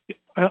days,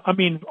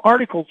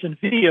 articles and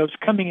videos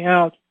coming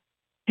out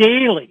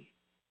daily.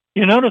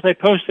 You notice I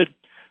posted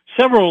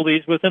several of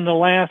these within the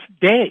last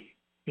day.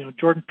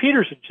 Jordan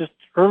Peterson, just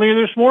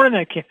earlier this morning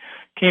that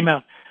came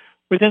out.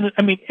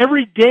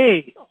 Every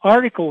day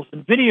articles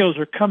and videos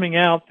are coming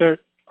out that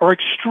are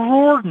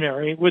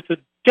extraordinary with the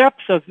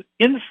depths of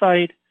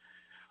insight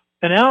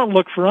and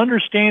outlook for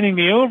understanding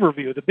the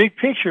overview, the big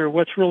picture of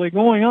what's really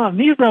going on.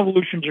 These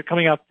revolutions are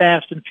coming out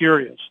fast and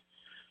furious.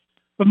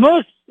 But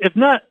most, if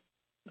not,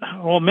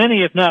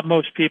 many, if not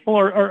most people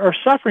are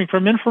suffering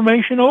from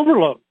information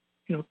overload,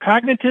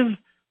 cognitive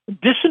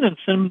dissonance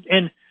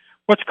and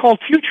what's called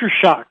future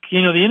shock,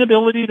 the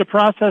inability to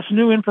process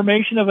new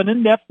information of an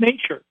in-depth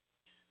nature,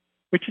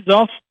 which is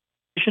also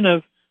a condition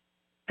of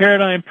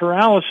paradigm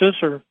paralysis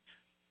or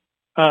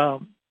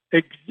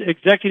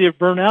executive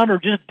burnout or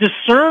just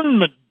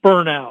discernment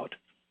burnout,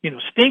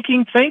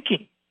 stinking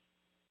thinking.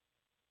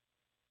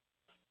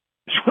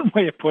 That's one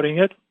way of putting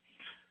it.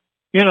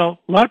 A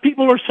lot of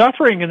people are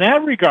suffering in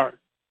that regard.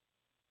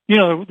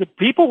 The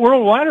people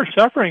worldwide are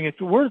suffering. It's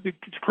a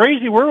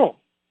crazy world.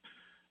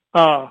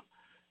 And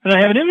I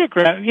have an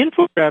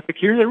infographic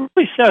here that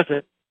really says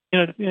it.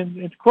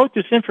 And to quote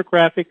this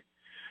infographic,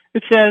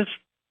 it says,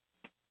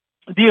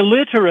 the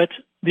illiterate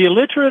of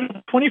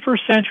the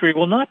 21st century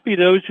will not be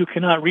those who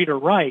cannot read or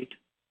write,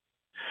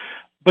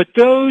 but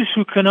those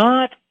who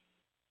cannot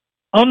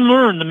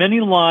unlearn the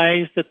many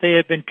lies that they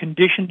have been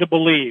conditioned to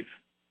believe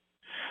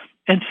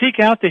and seek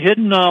out the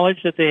hidden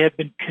knowledge that they have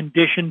been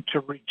conditioned to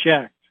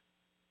reject.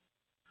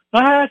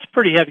 Now, that's a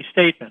pretty heavy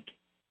statement.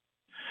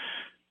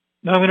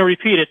 Now I'm going to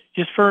repeat it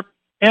just for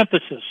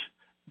emphasis.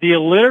 The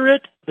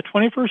illiterate of the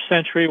 21st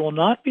century will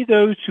not be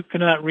those who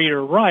cannot read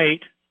or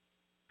write,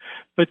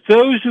 but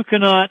those who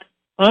cannot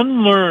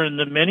unlearn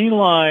the many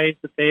lies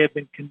that they have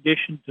been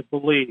conditioned to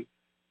believe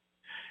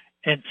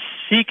and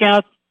seek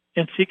out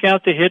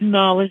the hidden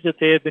knowledge that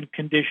they have been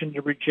conditioned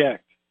to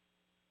reject.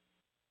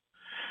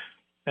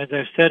 As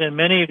I've said in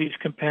many of these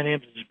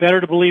compendiums, it's better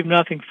to believe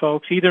nothing,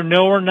 folks. Either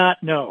know or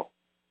not know.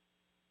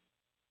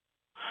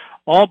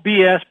 All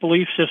BS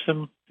belief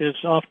system is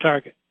off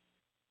target.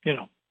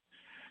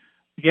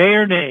 Yay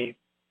or nay.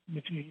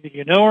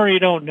 You know or you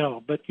don't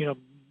know. But,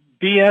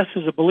 BS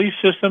is a belief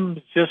system.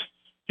 It's just,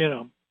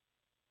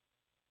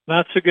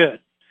 not so good.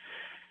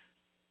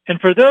 And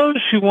for those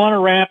who want to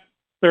wrap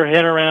their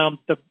head around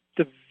the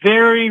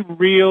very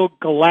real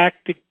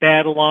galactic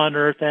battle on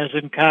Earth, as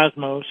in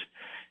cosmos,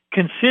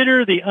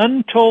 consider the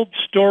untold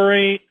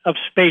story of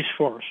Space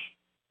Force.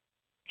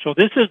 So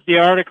this is the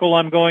article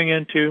I'm going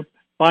into,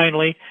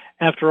 finally,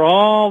 after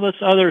all this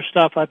other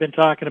stuff I've been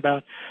talking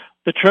about,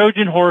 the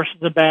Trojan horse in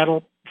the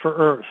battle for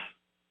Earth.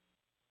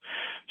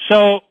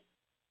 So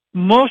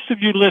most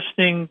of you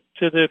listening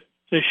to the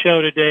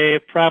show today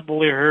have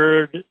probably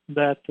heard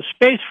that the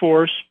Space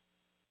Force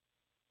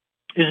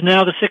is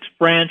now the 6th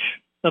branch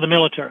of the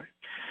military.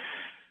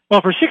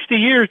 Well, for 60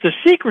 years, the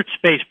secret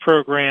space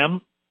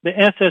program, the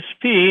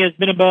SSP, has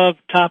been above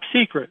top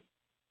secret.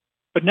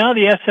 But now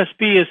the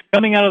SSP is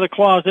coming out of the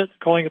closet,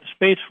 calling it the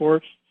Space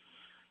Force,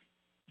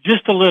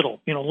 just a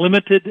little,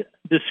 limited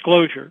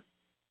disclosure.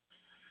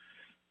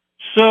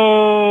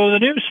 So the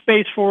new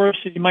Space Force,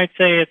 you might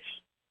say it's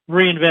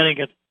reinventing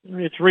it.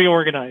 It's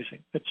reorganizing.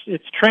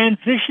 It's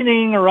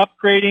transitioning or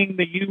upgrading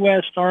the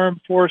U.S.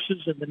 Armed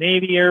Forces and the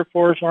Navy, Air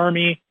Force,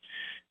 Army,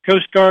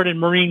 Coast Guard, and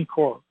Marine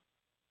Corps.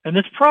 And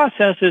this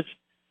process is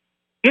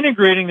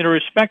integrating their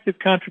respective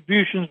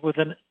contributions with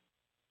an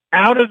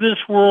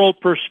out-of-this-world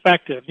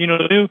perspective. You know,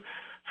 the new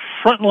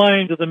front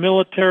lines of the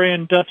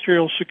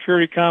military-industrial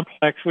security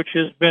complex, which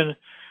has been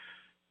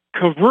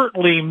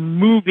covertly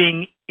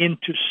moving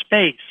into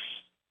space.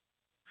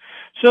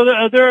 So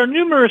there are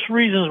numerous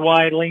reasons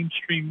why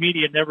mainstream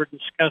media never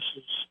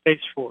discusses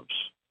Space Force.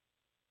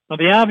 Now,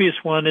 the obvious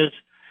one is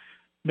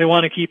they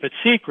want to keep it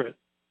secret.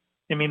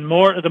 I mean,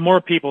 the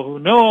more people who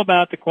know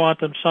about the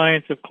quantum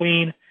science of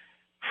clean,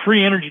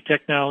 free energy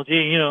technology,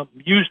 you know,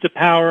 used to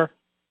power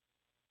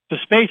the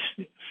space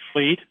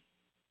fleet,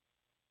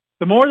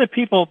 the more that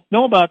people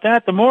know about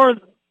that, the more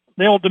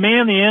they'll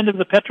demand the end of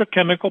the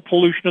petrochemical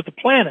pollution of the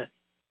planet.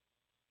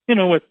 You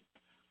know, with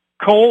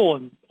coal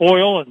and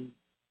oil and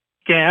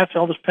gas,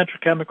 all this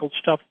petrochemical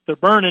stuff they're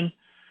burning,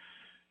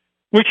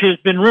 which has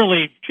been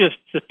really just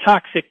the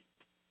toxic,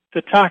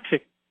 you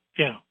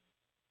know,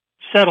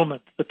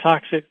 settlement, the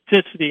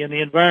toxicity in the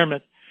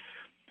environment.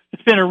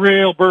 It's been a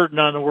real burden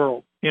on the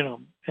world, you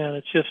know, and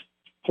it's just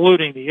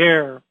polluting the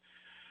air,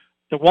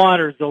 the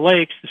waters, the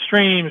lakes, the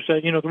streams,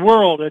 you know, the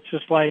world. It's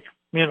just like,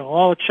 you know,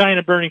 all the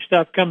China burning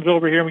stuff comes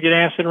over here and we get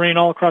acid rain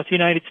all across the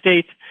United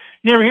States.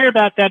 You never hear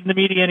about that in the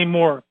media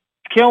anymore.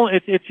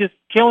 It's just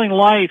killing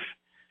life.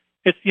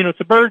 It's, you know, it's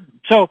a burden.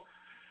 So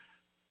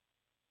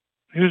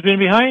who's been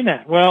behind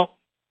that? Well,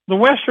 the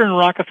Western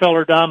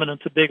Rockefeller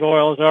dominance of big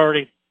oil is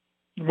already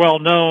well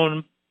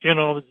known, you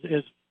know,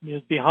 is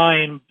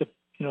behind the,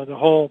 you know, the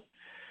whole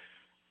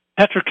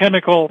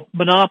petrochemical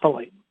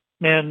monopoly.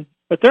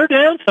 But they're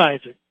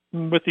downsizing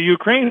with the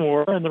Ukraine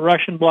war and the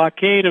Russian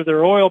blockade of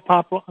their oil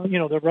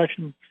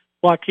pipelines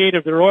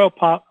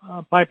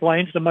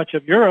to much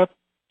of Europe.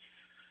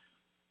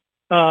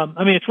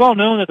 I mean, it's well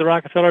known that the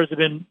Rockefellers have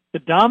been the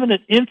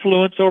dominant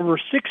influence over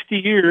 60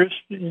 years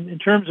in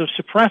terms of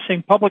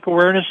suppressing public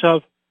awareness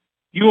of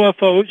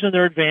UFOs and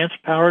their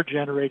advanced power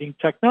generating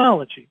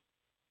technology.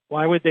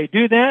 Why would they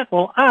do that?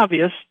 Well,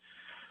 obvious.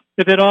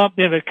 If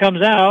it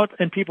comes out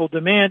and people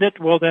demand it,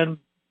 well, then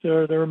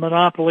their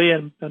monopoly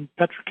and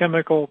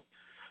petrochemical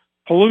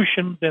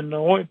pollution and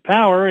oil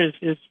power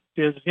is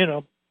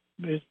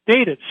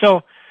dated.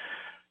 So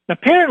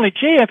apparently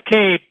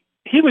JFK,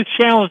 he was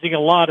challenging a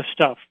lot of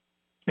stuff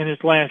in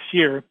his last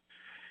year.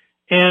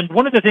 And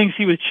one of the things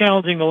he was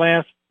challenging the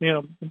last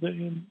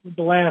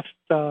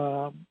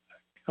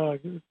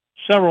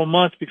several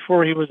months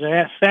before he was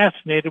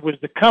assassinated was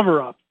the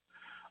cover-up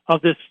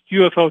of this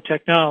UFO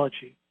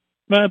technology.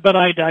 But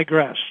I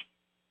digress.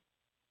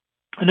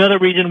 Another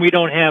reason we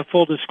don't have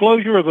full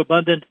disclosure of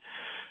abundant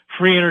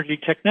free energy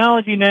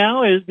technology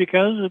now is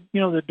because of,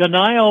 you know, the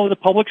denial of the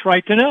public's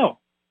right to know.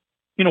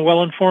 You know,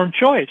 well-informed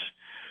choice.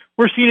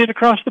 We're seeing it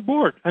across the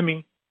board. I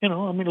mean,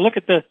 look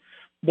at the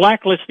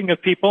blacklisting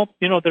of people,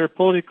 you know, that are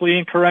politically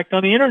incorrect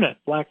on the internet.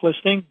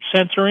 Blacklisting,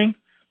 censoring,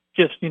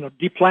 just, you know,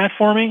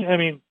 deplatforming. I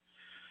mean,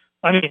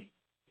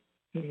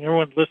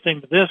 everyone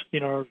listening to this,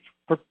 you know,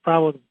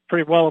 probably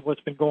pretty well of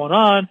what's been going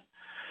on.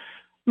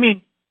 I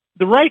mean,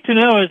 the right to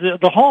know is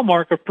the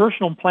hallmark of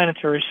personal and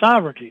planetary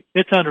sovereignty.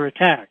 It's under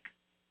attack,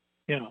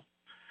 you know.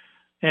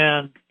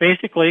 And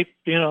basically,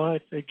 you know,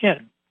 it's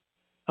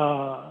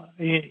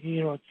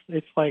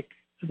like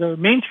the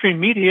mainstream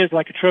media is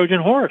like a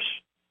Trojan horse.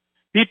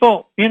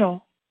 People, you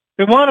know,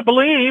 they want to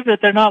believe that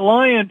they're not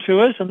lying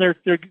to us and they're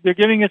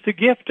giving us a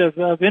gift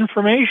of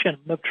information,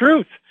 of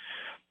truth,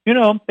 you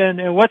know,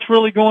 and what's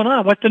really going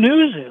on, what the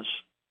news is.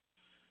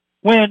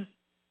 When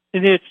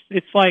it's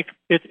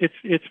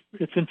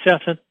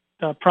incessant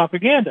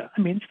propaganda.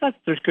 I mean, it's not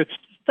that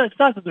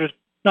there's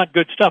not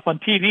good stuff on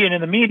TV and in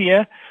the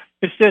media.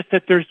 It's just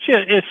that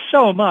it's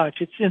so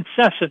much. It's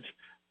incessant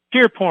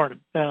fear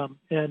porn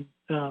and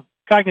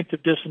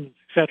cognitive dissonance,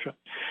 etc.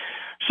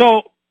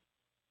 So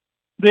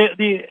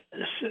the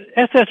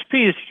SSP,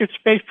 the Secret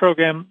Space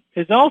Program,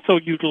 is also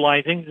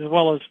utilizing, as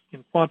well as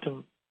in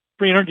quantum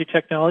free energy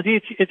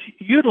technology, it's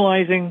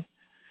utilizing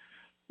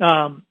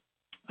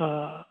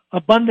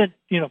abundant,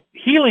 you know,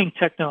 healing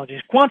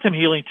technologies, quantum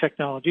healing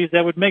technologies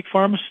that would make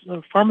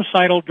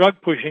pharmaceutical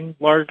drug pushing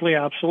largely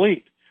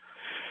obsolete.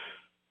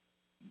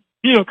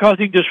 You know,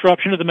 causing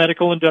disruption of the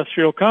medical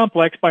industrial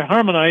complex by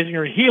harmonizing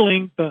or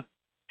healing the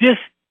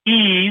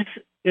dis-ease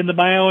in the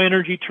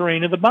bioenergy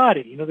terrain of the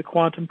body, you know, the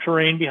quantum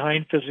terrain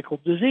behind physical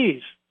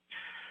disease.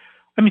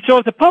 I mean, so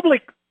if the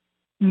public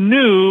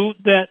knew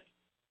that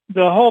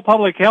the whole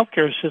public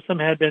healthcare system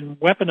had been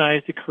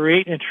weaponized to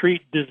create and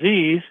treat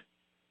disease,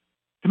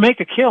 to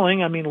make a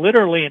killing, I mean,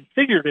 literally and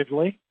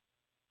figuratively,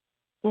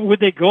 would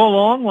they go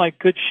along like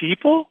good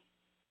sheeple?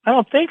 I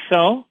don't think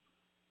so.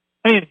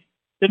 I mean,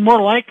 they'd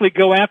more likely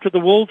go after the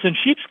wolves in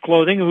sheep's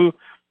clothing who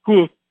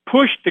have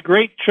pushed the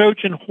great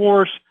Trojan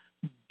horse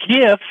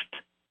gift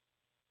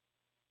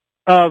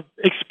of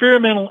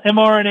experimental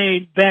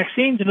mRNA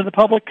vaccines into the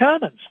public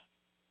commons.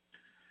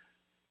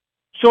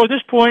 So at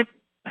this point,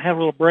 I have a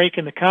little break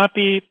in the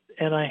copy,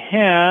 and I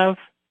have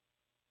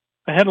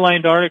a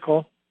headlined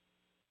article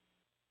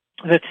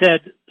that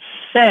said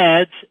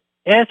SADS,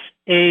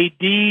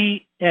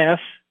 S-A-D-S,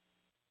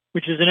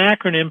 which is an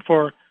acronym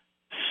for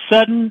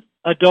Sudden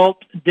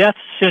Adult Death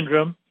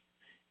Syndrome,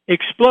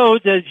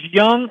 explodes as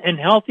young and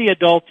healthy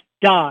adults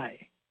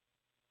die.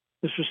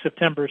 This was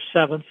September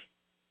 7th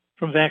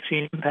from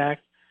Vaccine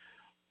Impact,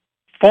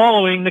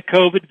 following the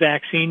COVID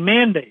vaccine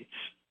mandates.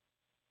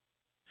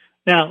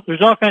 Now,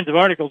 there's all kinds of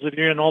articles if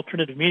you're in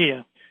alternative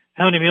media,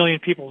 how many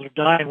million people are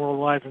dying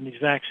worldwide from these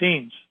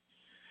vaccines.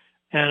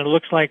 And it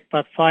looks like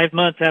about 5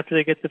 months after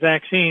they get the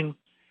vaccine,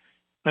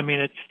 I mean,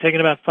 it's taken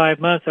about 5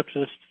 months up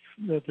to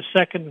the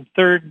second and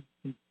third,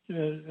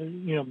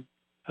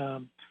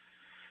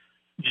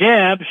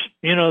 jabs,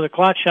 the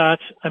clot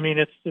shots. I mean,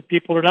 it's the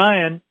people are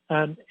dying,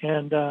 and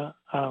I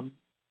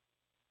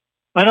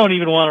don't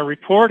even want to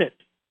report it.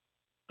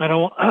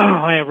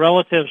 I have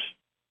relatives,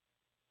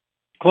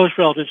 close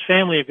relatives,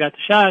 family have got the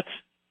shots.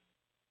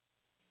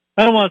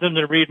 I don't want them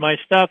to read my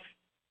stuff,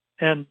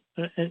 and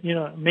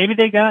maybe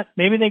they got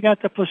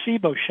the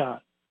placebo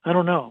shot. I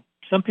don't know.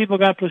 Some people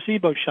got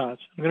placebo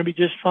shots. I'm going to be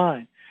just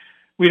fine.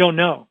 We don't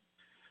know.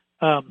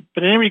 But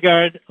in any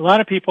regard, a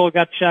lot of people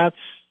got shots,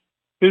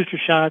 booster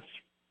shots,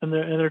 and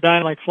they're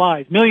dying like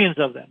flies. Millions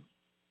of them.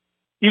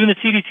 Even the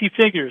CDC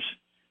figures.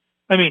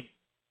 I mean,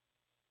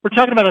 we're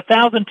talking about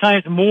 1,000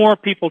 times more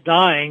people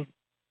dying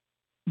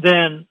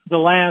than the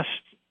last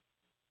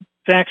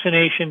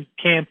vaccination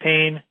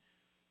campaign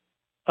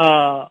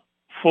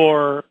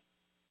for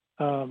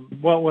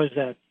what was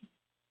that?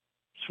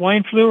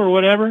 Swine flu or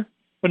whatever?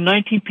 When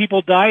 19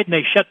 people died and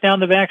they shut down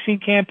the vaccine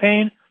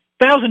campaign,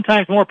 1,000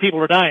 times more people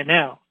are dying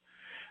now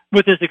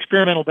with this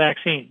experimental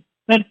vaccine.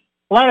 And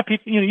a lot of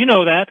people, you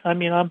know that. I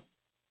mean, I'm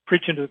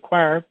preaching to the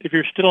choir. If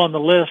you're still on the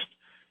list,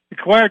 the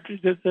choir,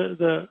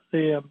 the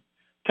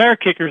tire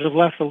kickers have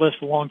left the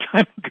list a long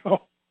time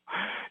ago.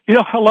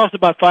 I lost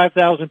about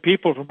 5,000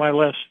 people from my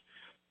list,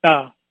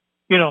 for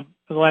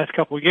the last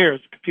couple of years.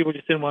 People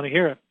just didn't want to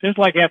hear it. It was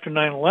like after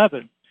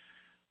 9/11.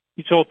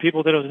 You told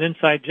people that it was an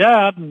inside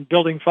job, and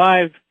Building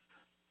 5,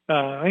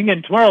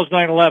 again, tomorrow's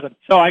 9/11,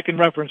 so I can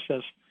reference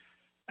this.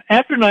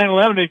 After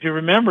 9/11, if you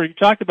remember, you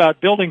talked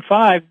about Building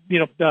 5,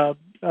 doing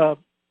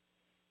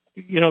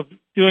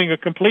a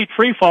complete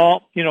free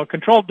fall,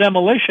 controlled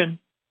demolition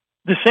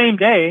the same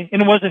day,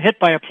 and it wasn't hit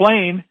by a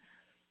plane.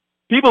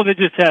 People that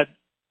just said,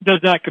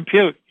 does not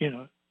compute,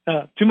 too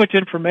much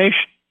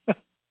information.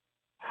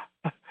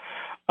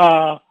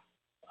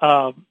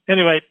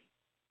 Anyway,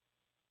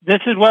 this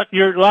is what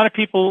a lot of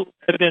people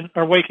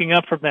are waking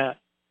up from that.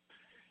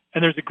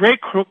 And there's a great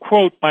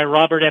quote by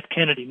Robert F.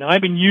 Kennedy. Now,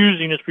 I've been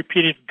using this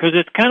repeatedly because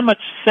it kind of much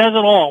says it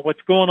all,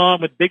 what's going on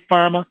with Big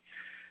Pharma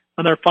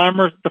and the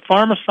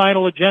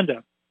pharmacidal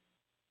agenda.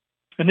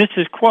 And this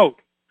is,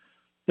 quote,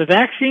 the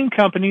vaccine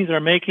companies are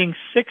making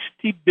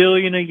 $60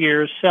 billion a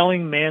year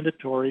selling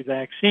mandatory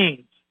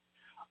vaccines.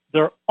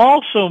 They're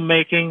also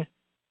making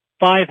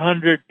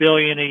 $500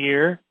 billion a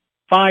year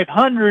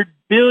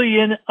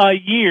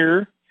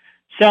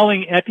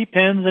selling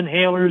EpiPens,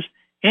 inhalers,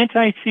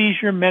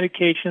 anti-seizure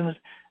medications,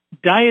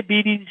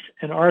 diabetes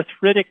and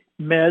arthritic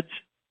meds,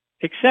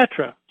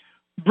 etc.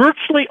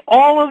 Virtually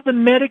all of the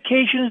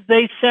medications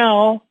they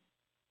sell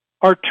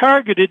are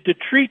targeted to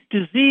treat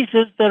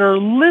diseases that are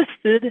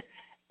listed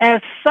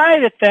as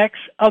side effects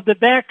of the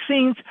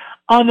vaccines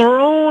on their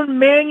own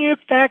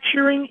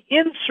manufacturing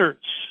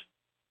inserts.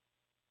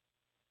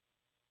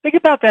 Think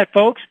about that,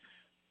 folks.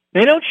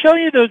 They don't show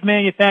you those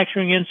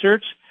manufacturing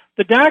inserts.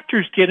 The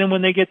doctors get them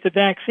when they get the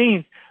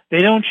vaccines.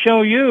 They don't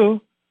show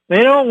you.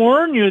 They don't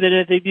warn you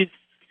that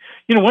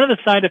one of the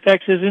side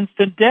effects is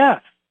instant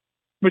death,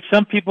 which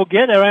some people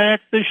get right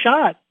after the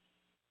shot.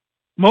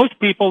 Most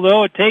people,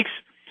 though, it takes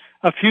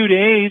a few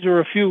days or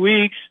a few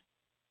weeks,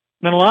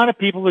 and a lot of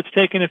people it's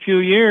taken a few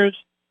years.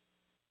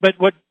 But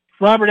what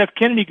Robert F.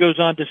 Kennedy goes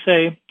on to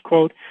say,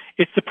 quote,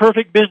 it's the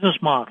perfect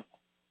business model.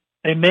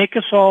 They make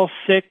us all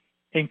sick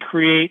and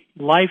create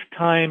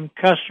lifetime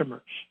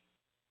customers.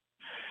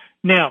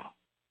 Now,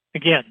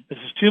 again, this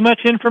is too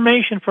much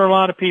information for a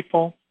lot of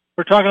people.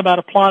 We're talking about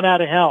a plot out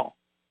of hell.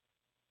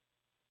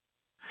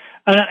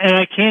 And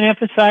I can't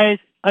emphasize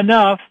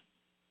enough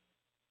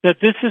that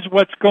this is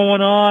what's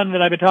going on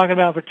that I've been talking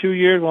about for 2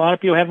 years. A lot of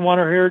people haven't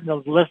wanted to hear it,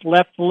 and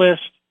left the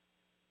list.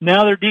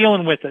 Now they're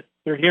dealing with it.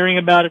 They're hearing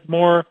about it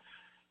more.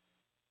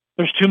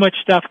 There's too much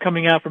stuff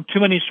coming out from too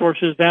many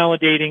sources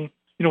validating,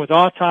 with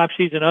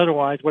autopsies and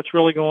otherwise, what's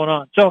really going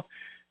on. So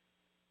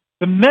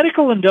the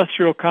medical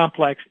industrial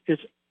complex is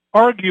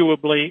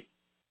arguably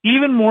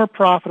even more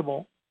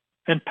profitable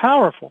and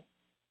powerful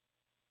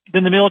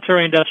than the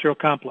military industrial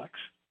complex.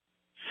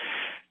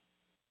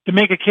 To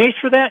make a case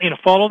for that,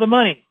 follow the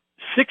money.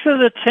 6 of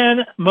the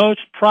 10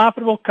 most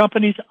profitable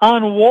companies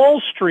on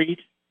Wall Street,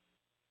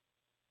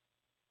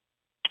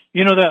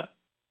 the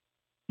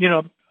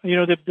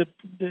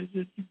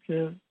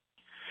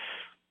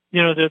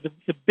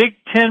big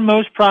 10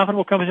 most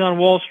profitable companies on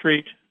Wall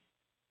Street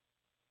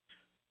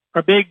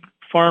are big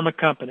pharma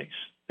companies.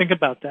 Think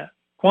about that.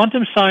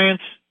 quantum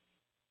science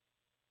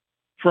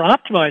for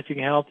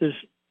optimizing health is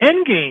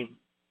endgame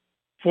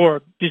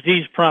for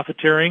disease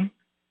profiteering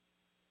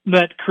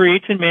that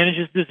creates and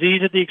manages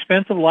disease at the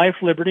expense of life,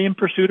 liberty, and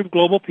pursuit of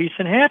global peace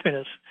and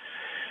happiness.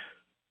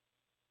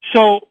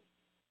 So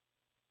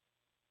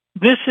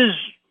this is,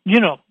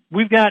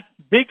 we've got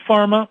big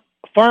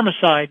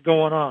pharmacide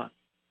going on.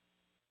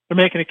 They're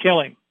making a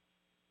killing.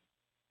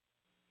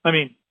 I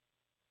mean,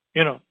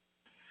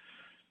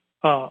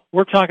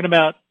 we're talking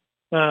about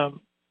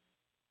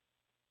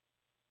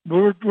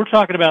we're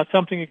talking about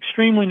something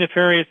extremely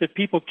nefarious that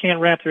people can't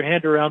wrap their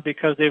head around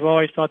because they've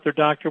always thought their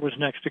doctor was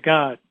next to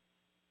God.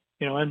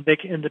 And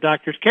the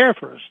doctors care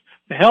for us.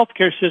 The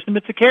healthcare system,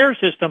 it's a care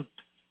system.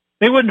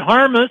 They wouldn't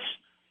harm us.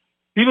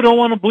 People don't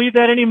want to believe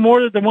that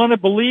anymore. They want to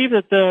believe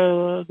that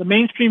the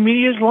mainstream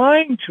media is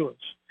lying to us.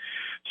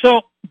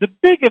 So the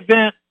big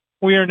event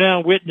we are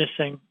now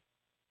witnessing,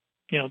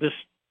 this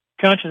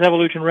conscious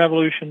evolution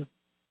revolution,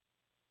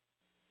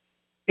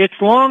 it's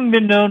long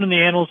been known in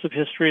the annals of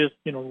history as,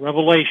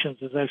 revelations,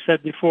 as I've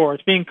said before.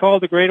 It's being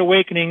called the Great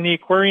Awakening, the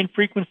Aquarian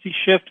frequency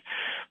shift,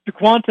 the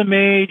quantum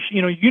age,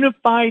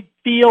 unified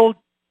field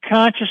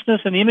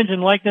consciousness and the image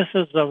and likeness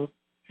of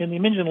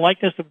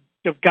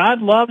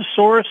God, love,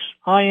 source,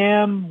 I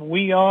am,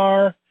 we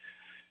are,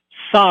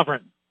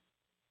 sovereign.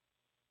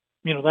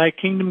 Thy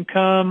kingdom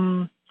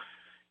come,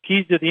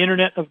 keys to the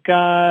internet of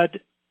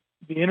God,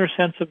 the inner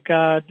sense of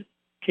God,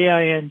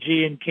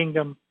 K-I-N-G, and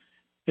kingdom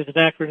is an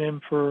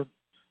acronym for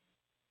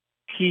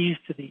keys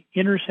to the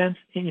inner sense,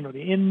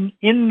 the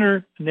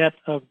inner net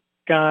of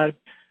God.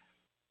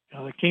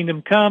 The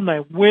kingdom come, thy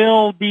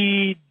will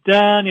be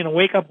done,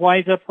 wake up,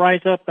 wise up,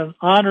 rise up, and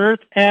on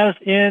earth as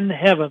in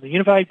heaven, the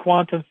unified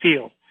quantum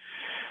field.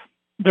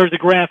 There's a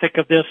graphic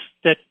of this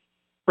that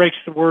breaks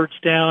the words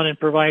down and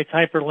provides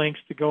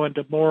hyperlinks to go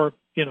into more,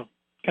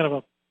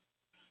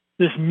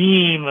 this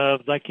meme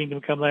of thy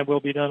kingdom come, thy will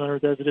be done on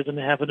earth as it is in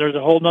heaven. There's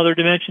a whole other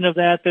dimension of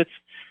that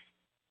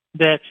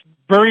that's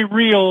very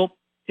real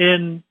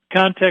in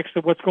context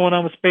of what's going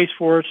on with Space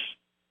Force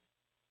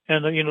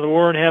and the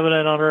war in heaven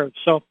and on earth.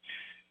 So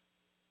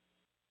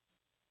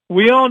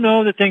we all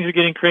know that things are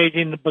getting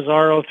crazy in the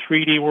bizarro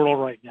 3D world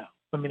right now.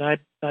 I mean,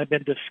 I've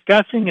been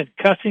discussing and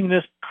cussing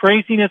this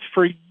craziness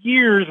for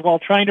years while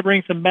trying to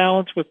bring some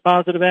balance with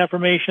positive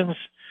affirmation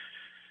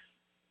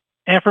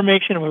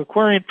of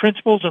Aquarian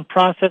principles and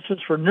processes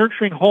for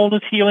nurturing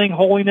wholeness, healing,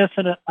 holiness,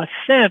 and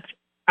ascent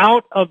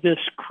out of this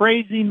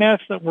crazy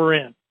mess that we're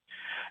in.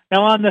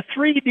 Now, on the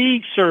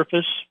 3D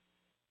surface,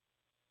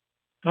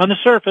 what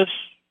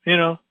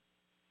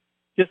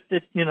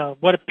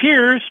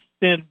appears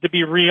to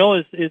be real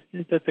is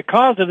that the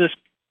cause of this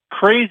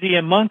crazy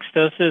amongst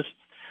us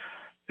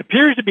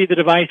appears to be the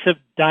divisive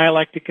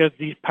dialectic of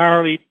these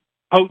powerfully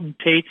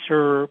potentates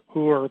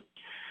who are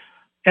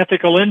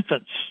ethical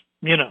infants,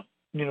 the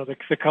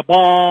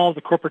cabal,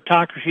 the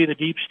corporatocracy, the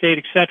deep state,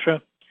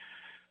 etc.,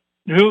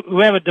 who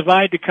have a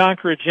divide to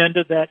conquer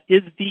agenda that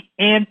is the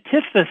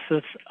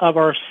antithesis of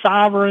our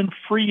sovereign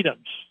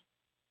freedoms.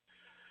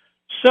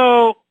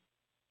 So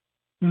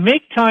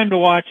make time to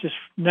watch this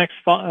next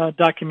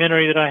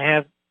documentary that I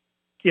have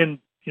in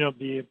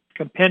the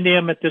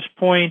compendium at this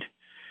point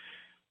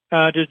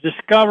to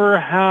discover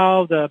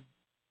how the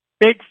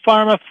Big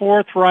Pharma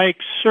Fourth Reich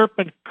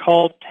serpent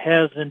cult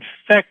has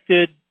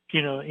injected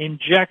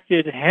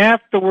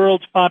half the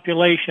world's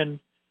population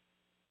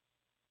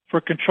for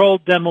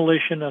controlled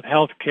demolition of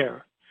health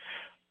care.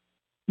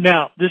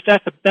 Now,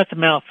 that's a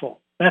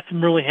mouthful. That's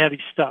some really heavy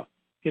stuff.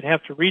 You'd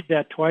have to read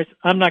that twice.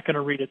 I'm not going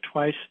to read it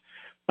twice.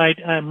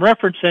 I'm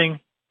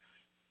referencing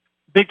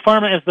Big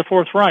Pharma as the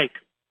Fourth Reich.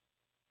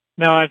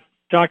 Now, I've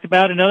talked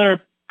about in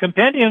other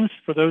compendiums,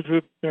 for those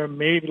who are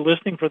maybe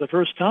listening for the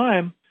first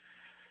time,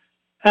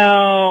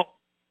 how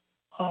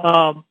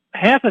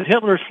half of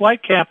Hitler's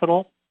flight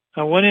capital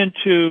went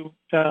into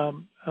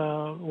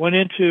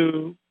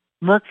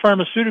Merck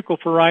Pharmaceutical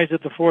for rise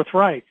of the Fourth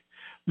Reich.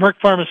 Merck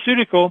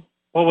Pharmaceutical,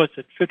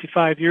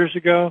 55 years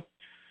ago,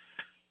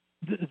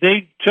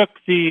 they took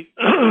the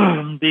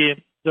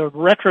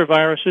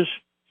retroviruses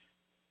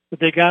that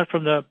they got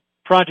from the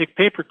Project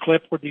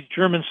Paperclip, where these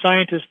German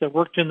scientists that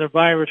worked in the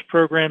virus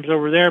programs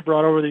over there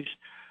brought over these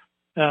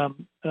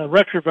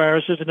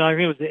retroviruses, and I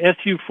think it was the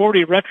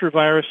SU-40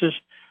 retroviruses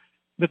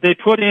that they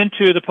put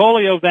into the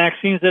polio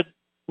vaccines that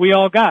we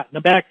all got.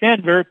 Now, back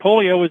then,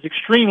 polio was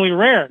extremely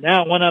rare.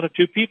 Now, 1 out of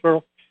 2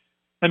 people,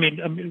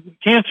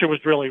 cancer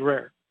was really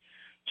rare.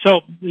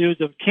 So there was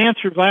a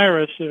cancer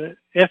virus,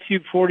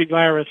 SU-40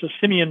 virus, a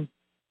simian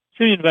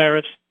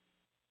virus,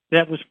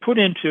 that was put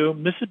into,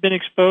 and this has been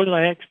exposed, and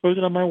I exposed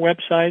it on my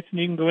websites, and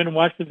you can go in and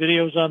watch the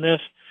videos on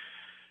this.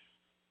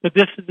 But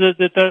this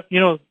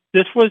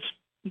was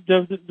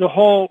the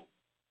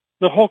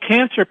whole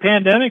cancer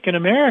pandemic in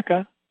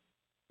America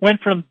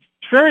went from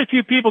very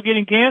few people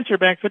getting cancer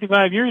back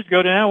 55 years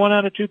ago to now 1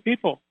 out of 2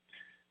 people.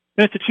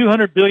 And it's a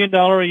 $200 billion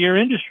a year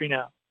industry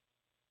now.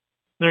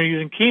 They're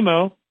using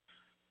chemo,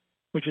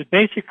 which is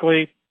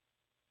basically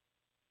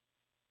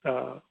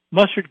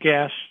mustard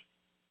gas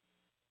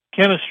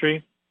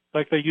chemistry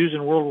like they use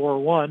in World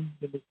War I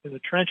in the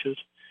trenches,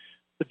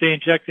 that they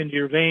inject into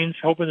your veins,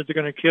 hoping that they're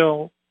going to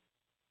kill,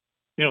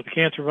 the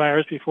cancer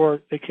virus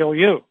before they kill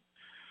you.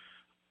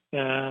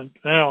 And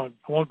I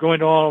won't go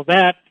into all of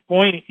that. The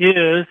point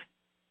is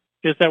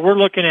that we're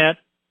looking at,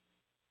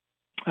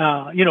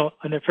 a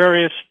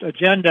nefarious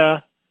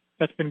agenda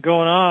that's been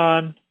going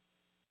on,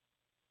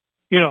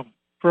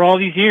 for all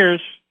these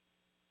years.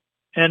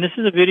 And this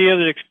is a video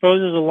that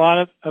exposes a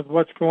lot of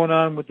what's going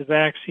on with the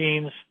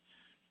vaccines,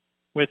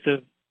 with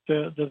the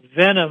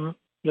venom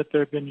that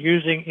they've been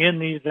using in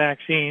these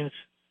vaccines,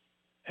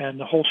 and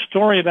the whole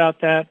story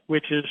about that,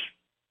 which is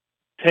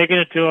taking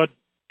it to a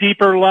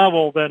deeper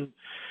level than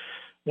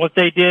what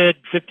they did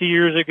 55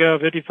 years ago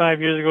with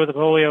the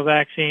polio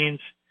vaccines.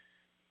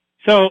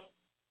 So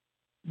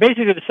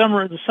basically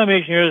the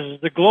summation here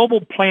is the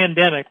global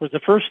pandemic was the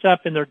first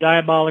step in their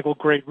diabolical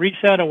Great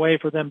Reset, a way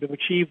for them to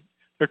achieve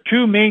their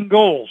two main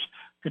goals,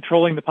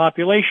 controlling the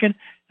population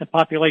and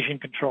population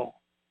control.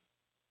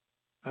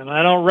 And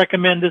I don't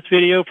recommend this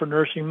video for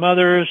nursing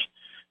mothers,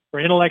 for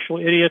intellectual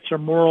idiots or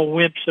moral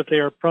wimps if they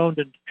are prone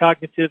to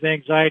cognitive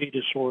anxiety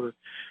disorder.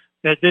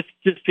 This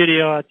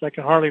video, I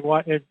can hardly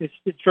watch.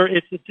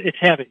 It's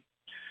heavy.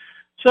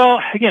 So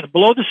again,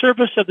 below the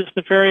surface of this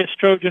nefarious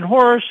Trojan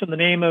horse in the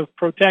name of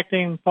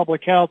protecting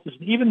public health is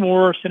an even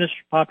more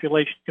sinister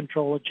population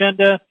control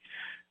agenda.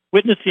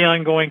 Witness the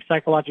ongoing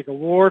psychological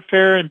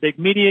warfare in big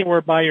media,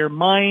 whereby your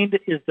mind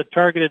is the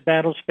targeted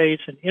battle space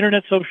and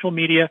internet social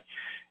media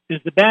is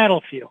the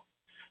battlefield.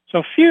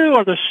 So few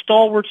are the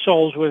stalwart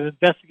souls who have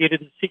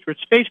investigated the secret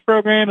space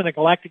program and the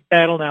galactic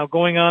battle now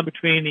going on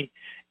between the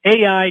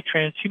AI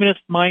transhumanist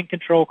mind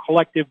control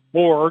collective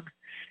Borg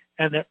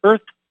and the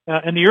Earth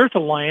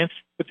Alliance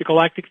with the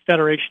Galactic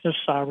Federation of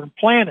Sovereign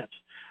Planets.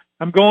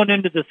 I'm going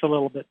into this a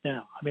little bit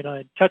now.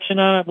 I'm touching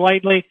on it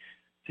lightly.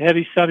 It's a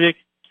heavy subject.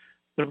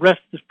 The rest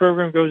of this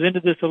program goes into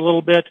this a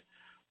little bit.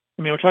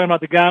 We're talking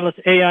about the godless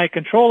AI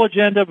control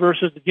agenda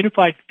versus the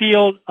unified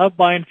field of,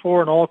 by, and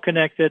for, and all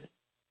connected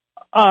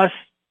us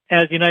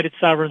as United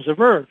Sovereigns of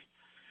Earth.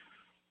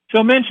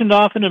 So mentioned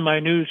often in my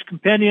news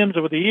compendiums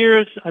over the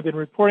years, I've been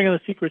reporting on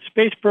the secret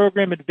space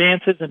program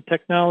advances in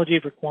technology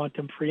for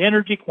quantum-free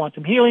energy,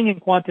 quantum healing,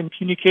 and quantum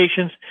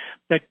communications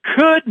that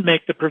could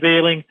make the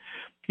prevailing,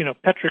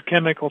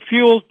 petrochemical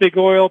fuels, big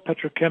oil,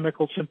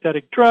 petrochemical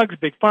synthetic drugs,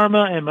 big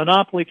pharma, and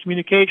monopoly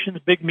communications,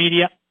 big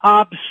media,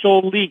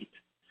 obsolete.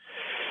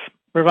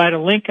 Provide a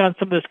link on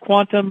some of this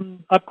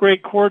quantum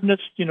upgrade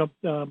coordinates, that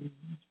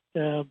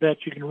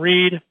you can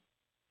read.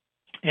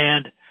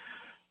 And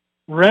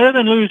rather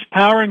than lose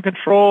power and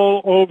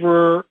control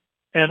over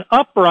an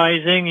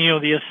uprising,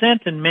 the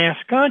ascent in mass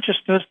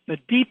consciousness, the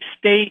deep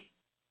state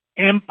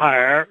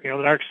empire, the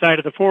dark side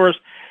of the force,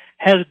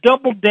 has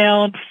doubled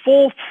down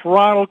full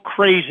throttle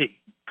crazy,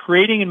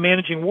 creating and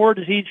managing war,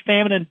 disease,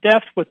 famine, and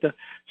death with the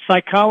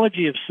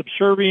psychology of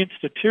subservience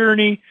to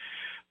tyranny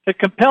that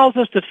compels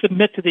us to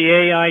submit to the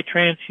AI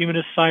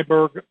transhumanist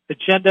cyborg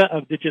agenda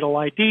of digital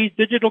IDs,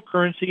 digital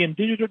currency, and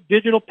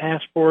digital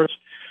passports,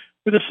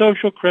 with a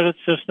social credit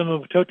system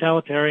of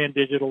totalitarian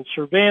digital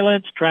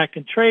surveillance, track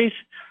and trace,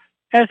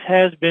 as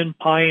has been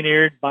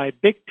pioneered by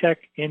big tech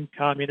in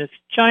communist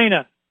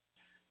China.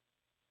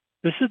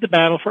 This is the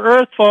battle for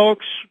Earth,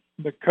 folks.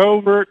 The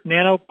covert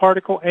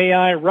nanoparticle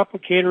AI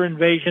replicator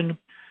invasion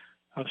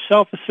of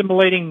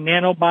self-assimilating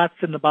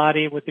nanobots in the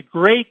body with the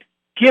great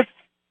gift,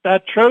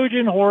 that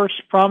Trojan horse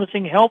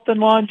promising health and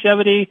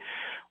longevity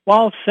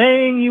while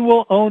saying you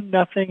will own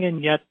nothing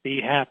and yet be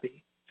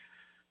happy.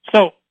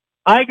 So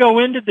I go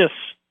into this,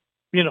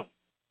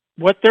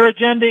 what their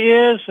agenda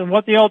is and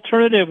what the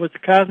alternative with the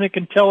cosmic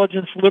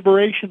intelligence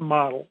liberation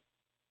model.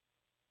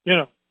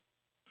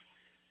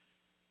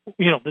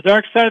 The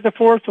dark side of the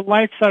force, the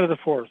light side of the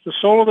force, the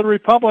soul of the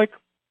republic,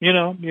 the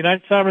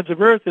United Sovereigns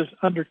of Earth is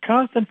under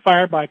constant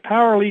fire by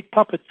power elite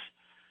puppets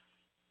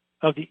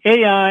of the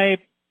AI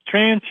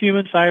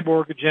transhuman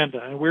cyborg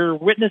agenda. And we're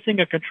witnessing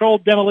a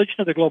controlled demolition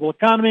of the global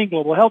economy,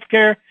 global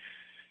healthcare,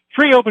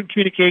 free open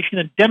communication,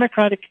 and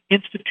democratic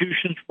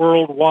institutions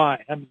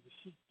worldwide.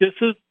 This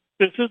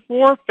is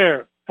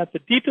warfare at the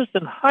deepest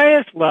and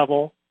highest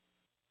level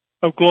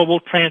of global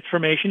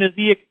transformation is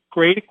the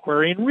Great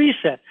Aquarian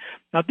Reset.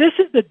 Now, this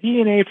is the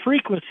DNA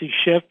frequency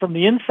shift from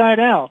the inside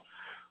out,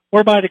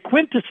 whereby the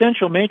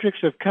quintessential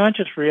matrix of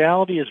conscious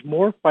reality is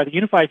morphed by the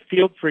unified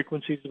field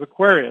frequencies of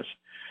Aquarius.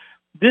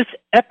 This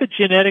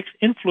epigenetics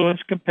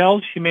influence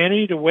compels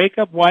humanity to wake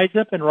up, wise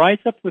up, and rise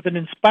up with an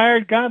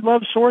inspired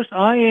God-love source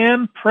I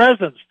am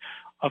presence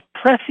of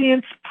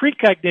prescience,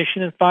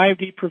 precognition, and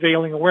 5D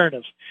prevailing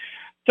awareness.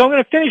 So I'm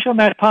going to finish on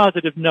that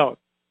positive note.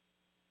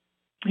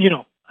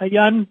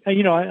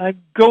 I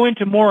go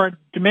into more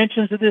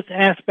dimensions of this,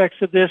 aspects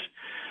of this.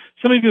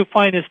 Some of you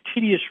find this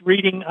tedious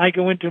reading. I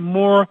go into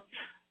more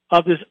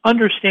of this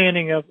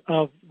understanding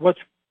of what's,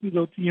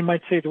 you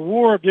might say, the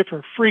war of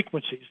different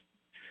frequencies.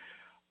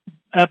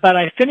 But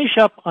I finish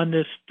up on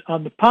the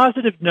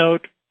positive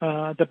note.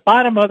 The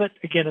bottom of it,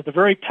 again, at the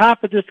very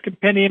top of this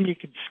compendium, you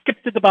can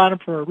skip to the bottom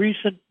for a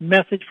recent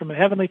message from a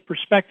heavenly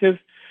perspective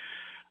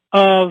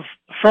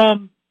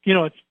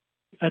it's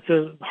It's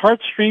a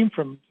heart stream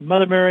from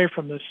Mother Mary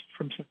from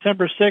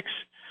September 6th.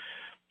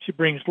 She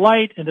brings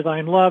light and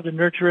divine love to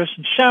nurture us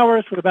and shower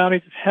us with the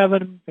bounties of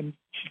heaven. And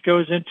she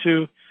goes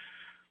into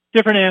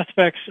different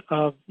aspects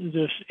of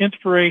this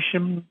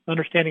inspiration,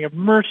 understanding of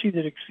mercy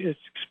that is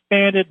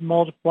expanded and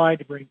multiplied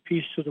to bring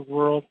peace to the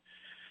world.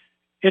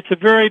 It's a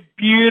very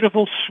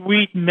beautiful,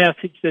 sweet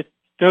message that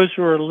those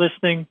who are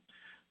listening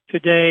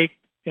today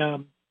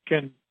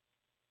can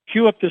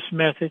queue up this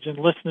message and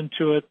listen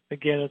to it.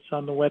 Again, it's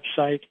on the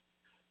website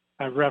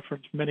I've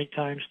referenced many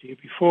times to you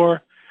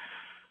before.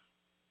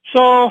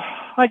 So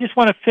I just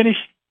want to finish,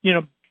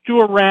 do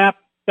a wrap.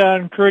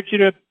 Encourage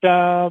you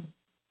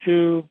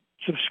to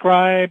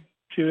subscribe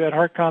at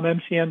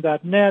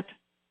heartcommMCN.net.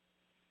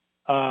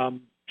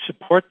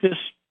 Support this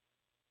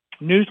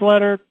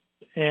newsletter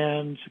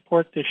and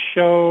support this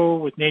show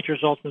with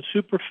Nature's Ultimate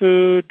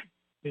Superfood,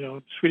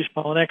 Swedish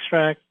pollen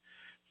extract.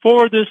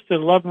 Forward this to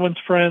loved ones,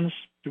 friends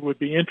who would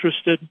be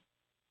interested.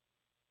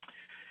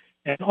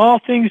 And all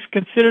things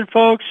considered,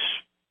 folks,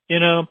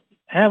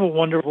 have a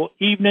wonderful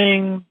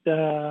evening.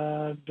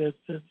 You'll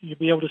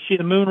be able to see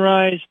the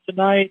moonrise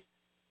tonight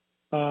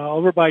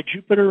over by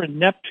Jupiter and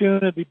Neptune.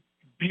 It'll be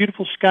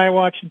beautiful sky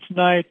watching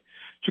tonight.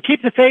 So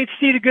keep the faith,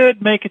 see the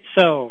good, make it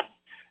so.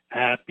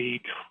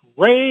 Happy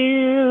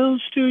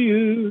trails to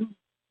you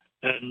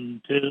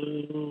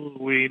until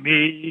we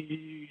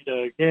meet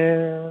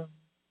again.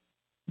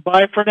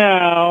 Bye for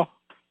now.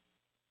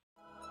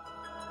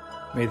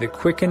 May the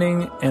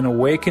quickening and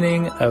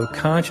awakening of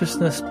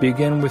consciousness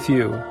begin with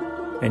you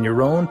and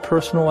your own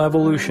personal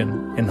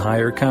evolution in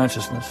higher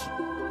consciousness.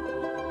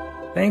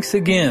 Thanks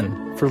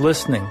again for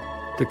listening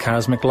to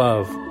Cosmic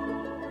Love.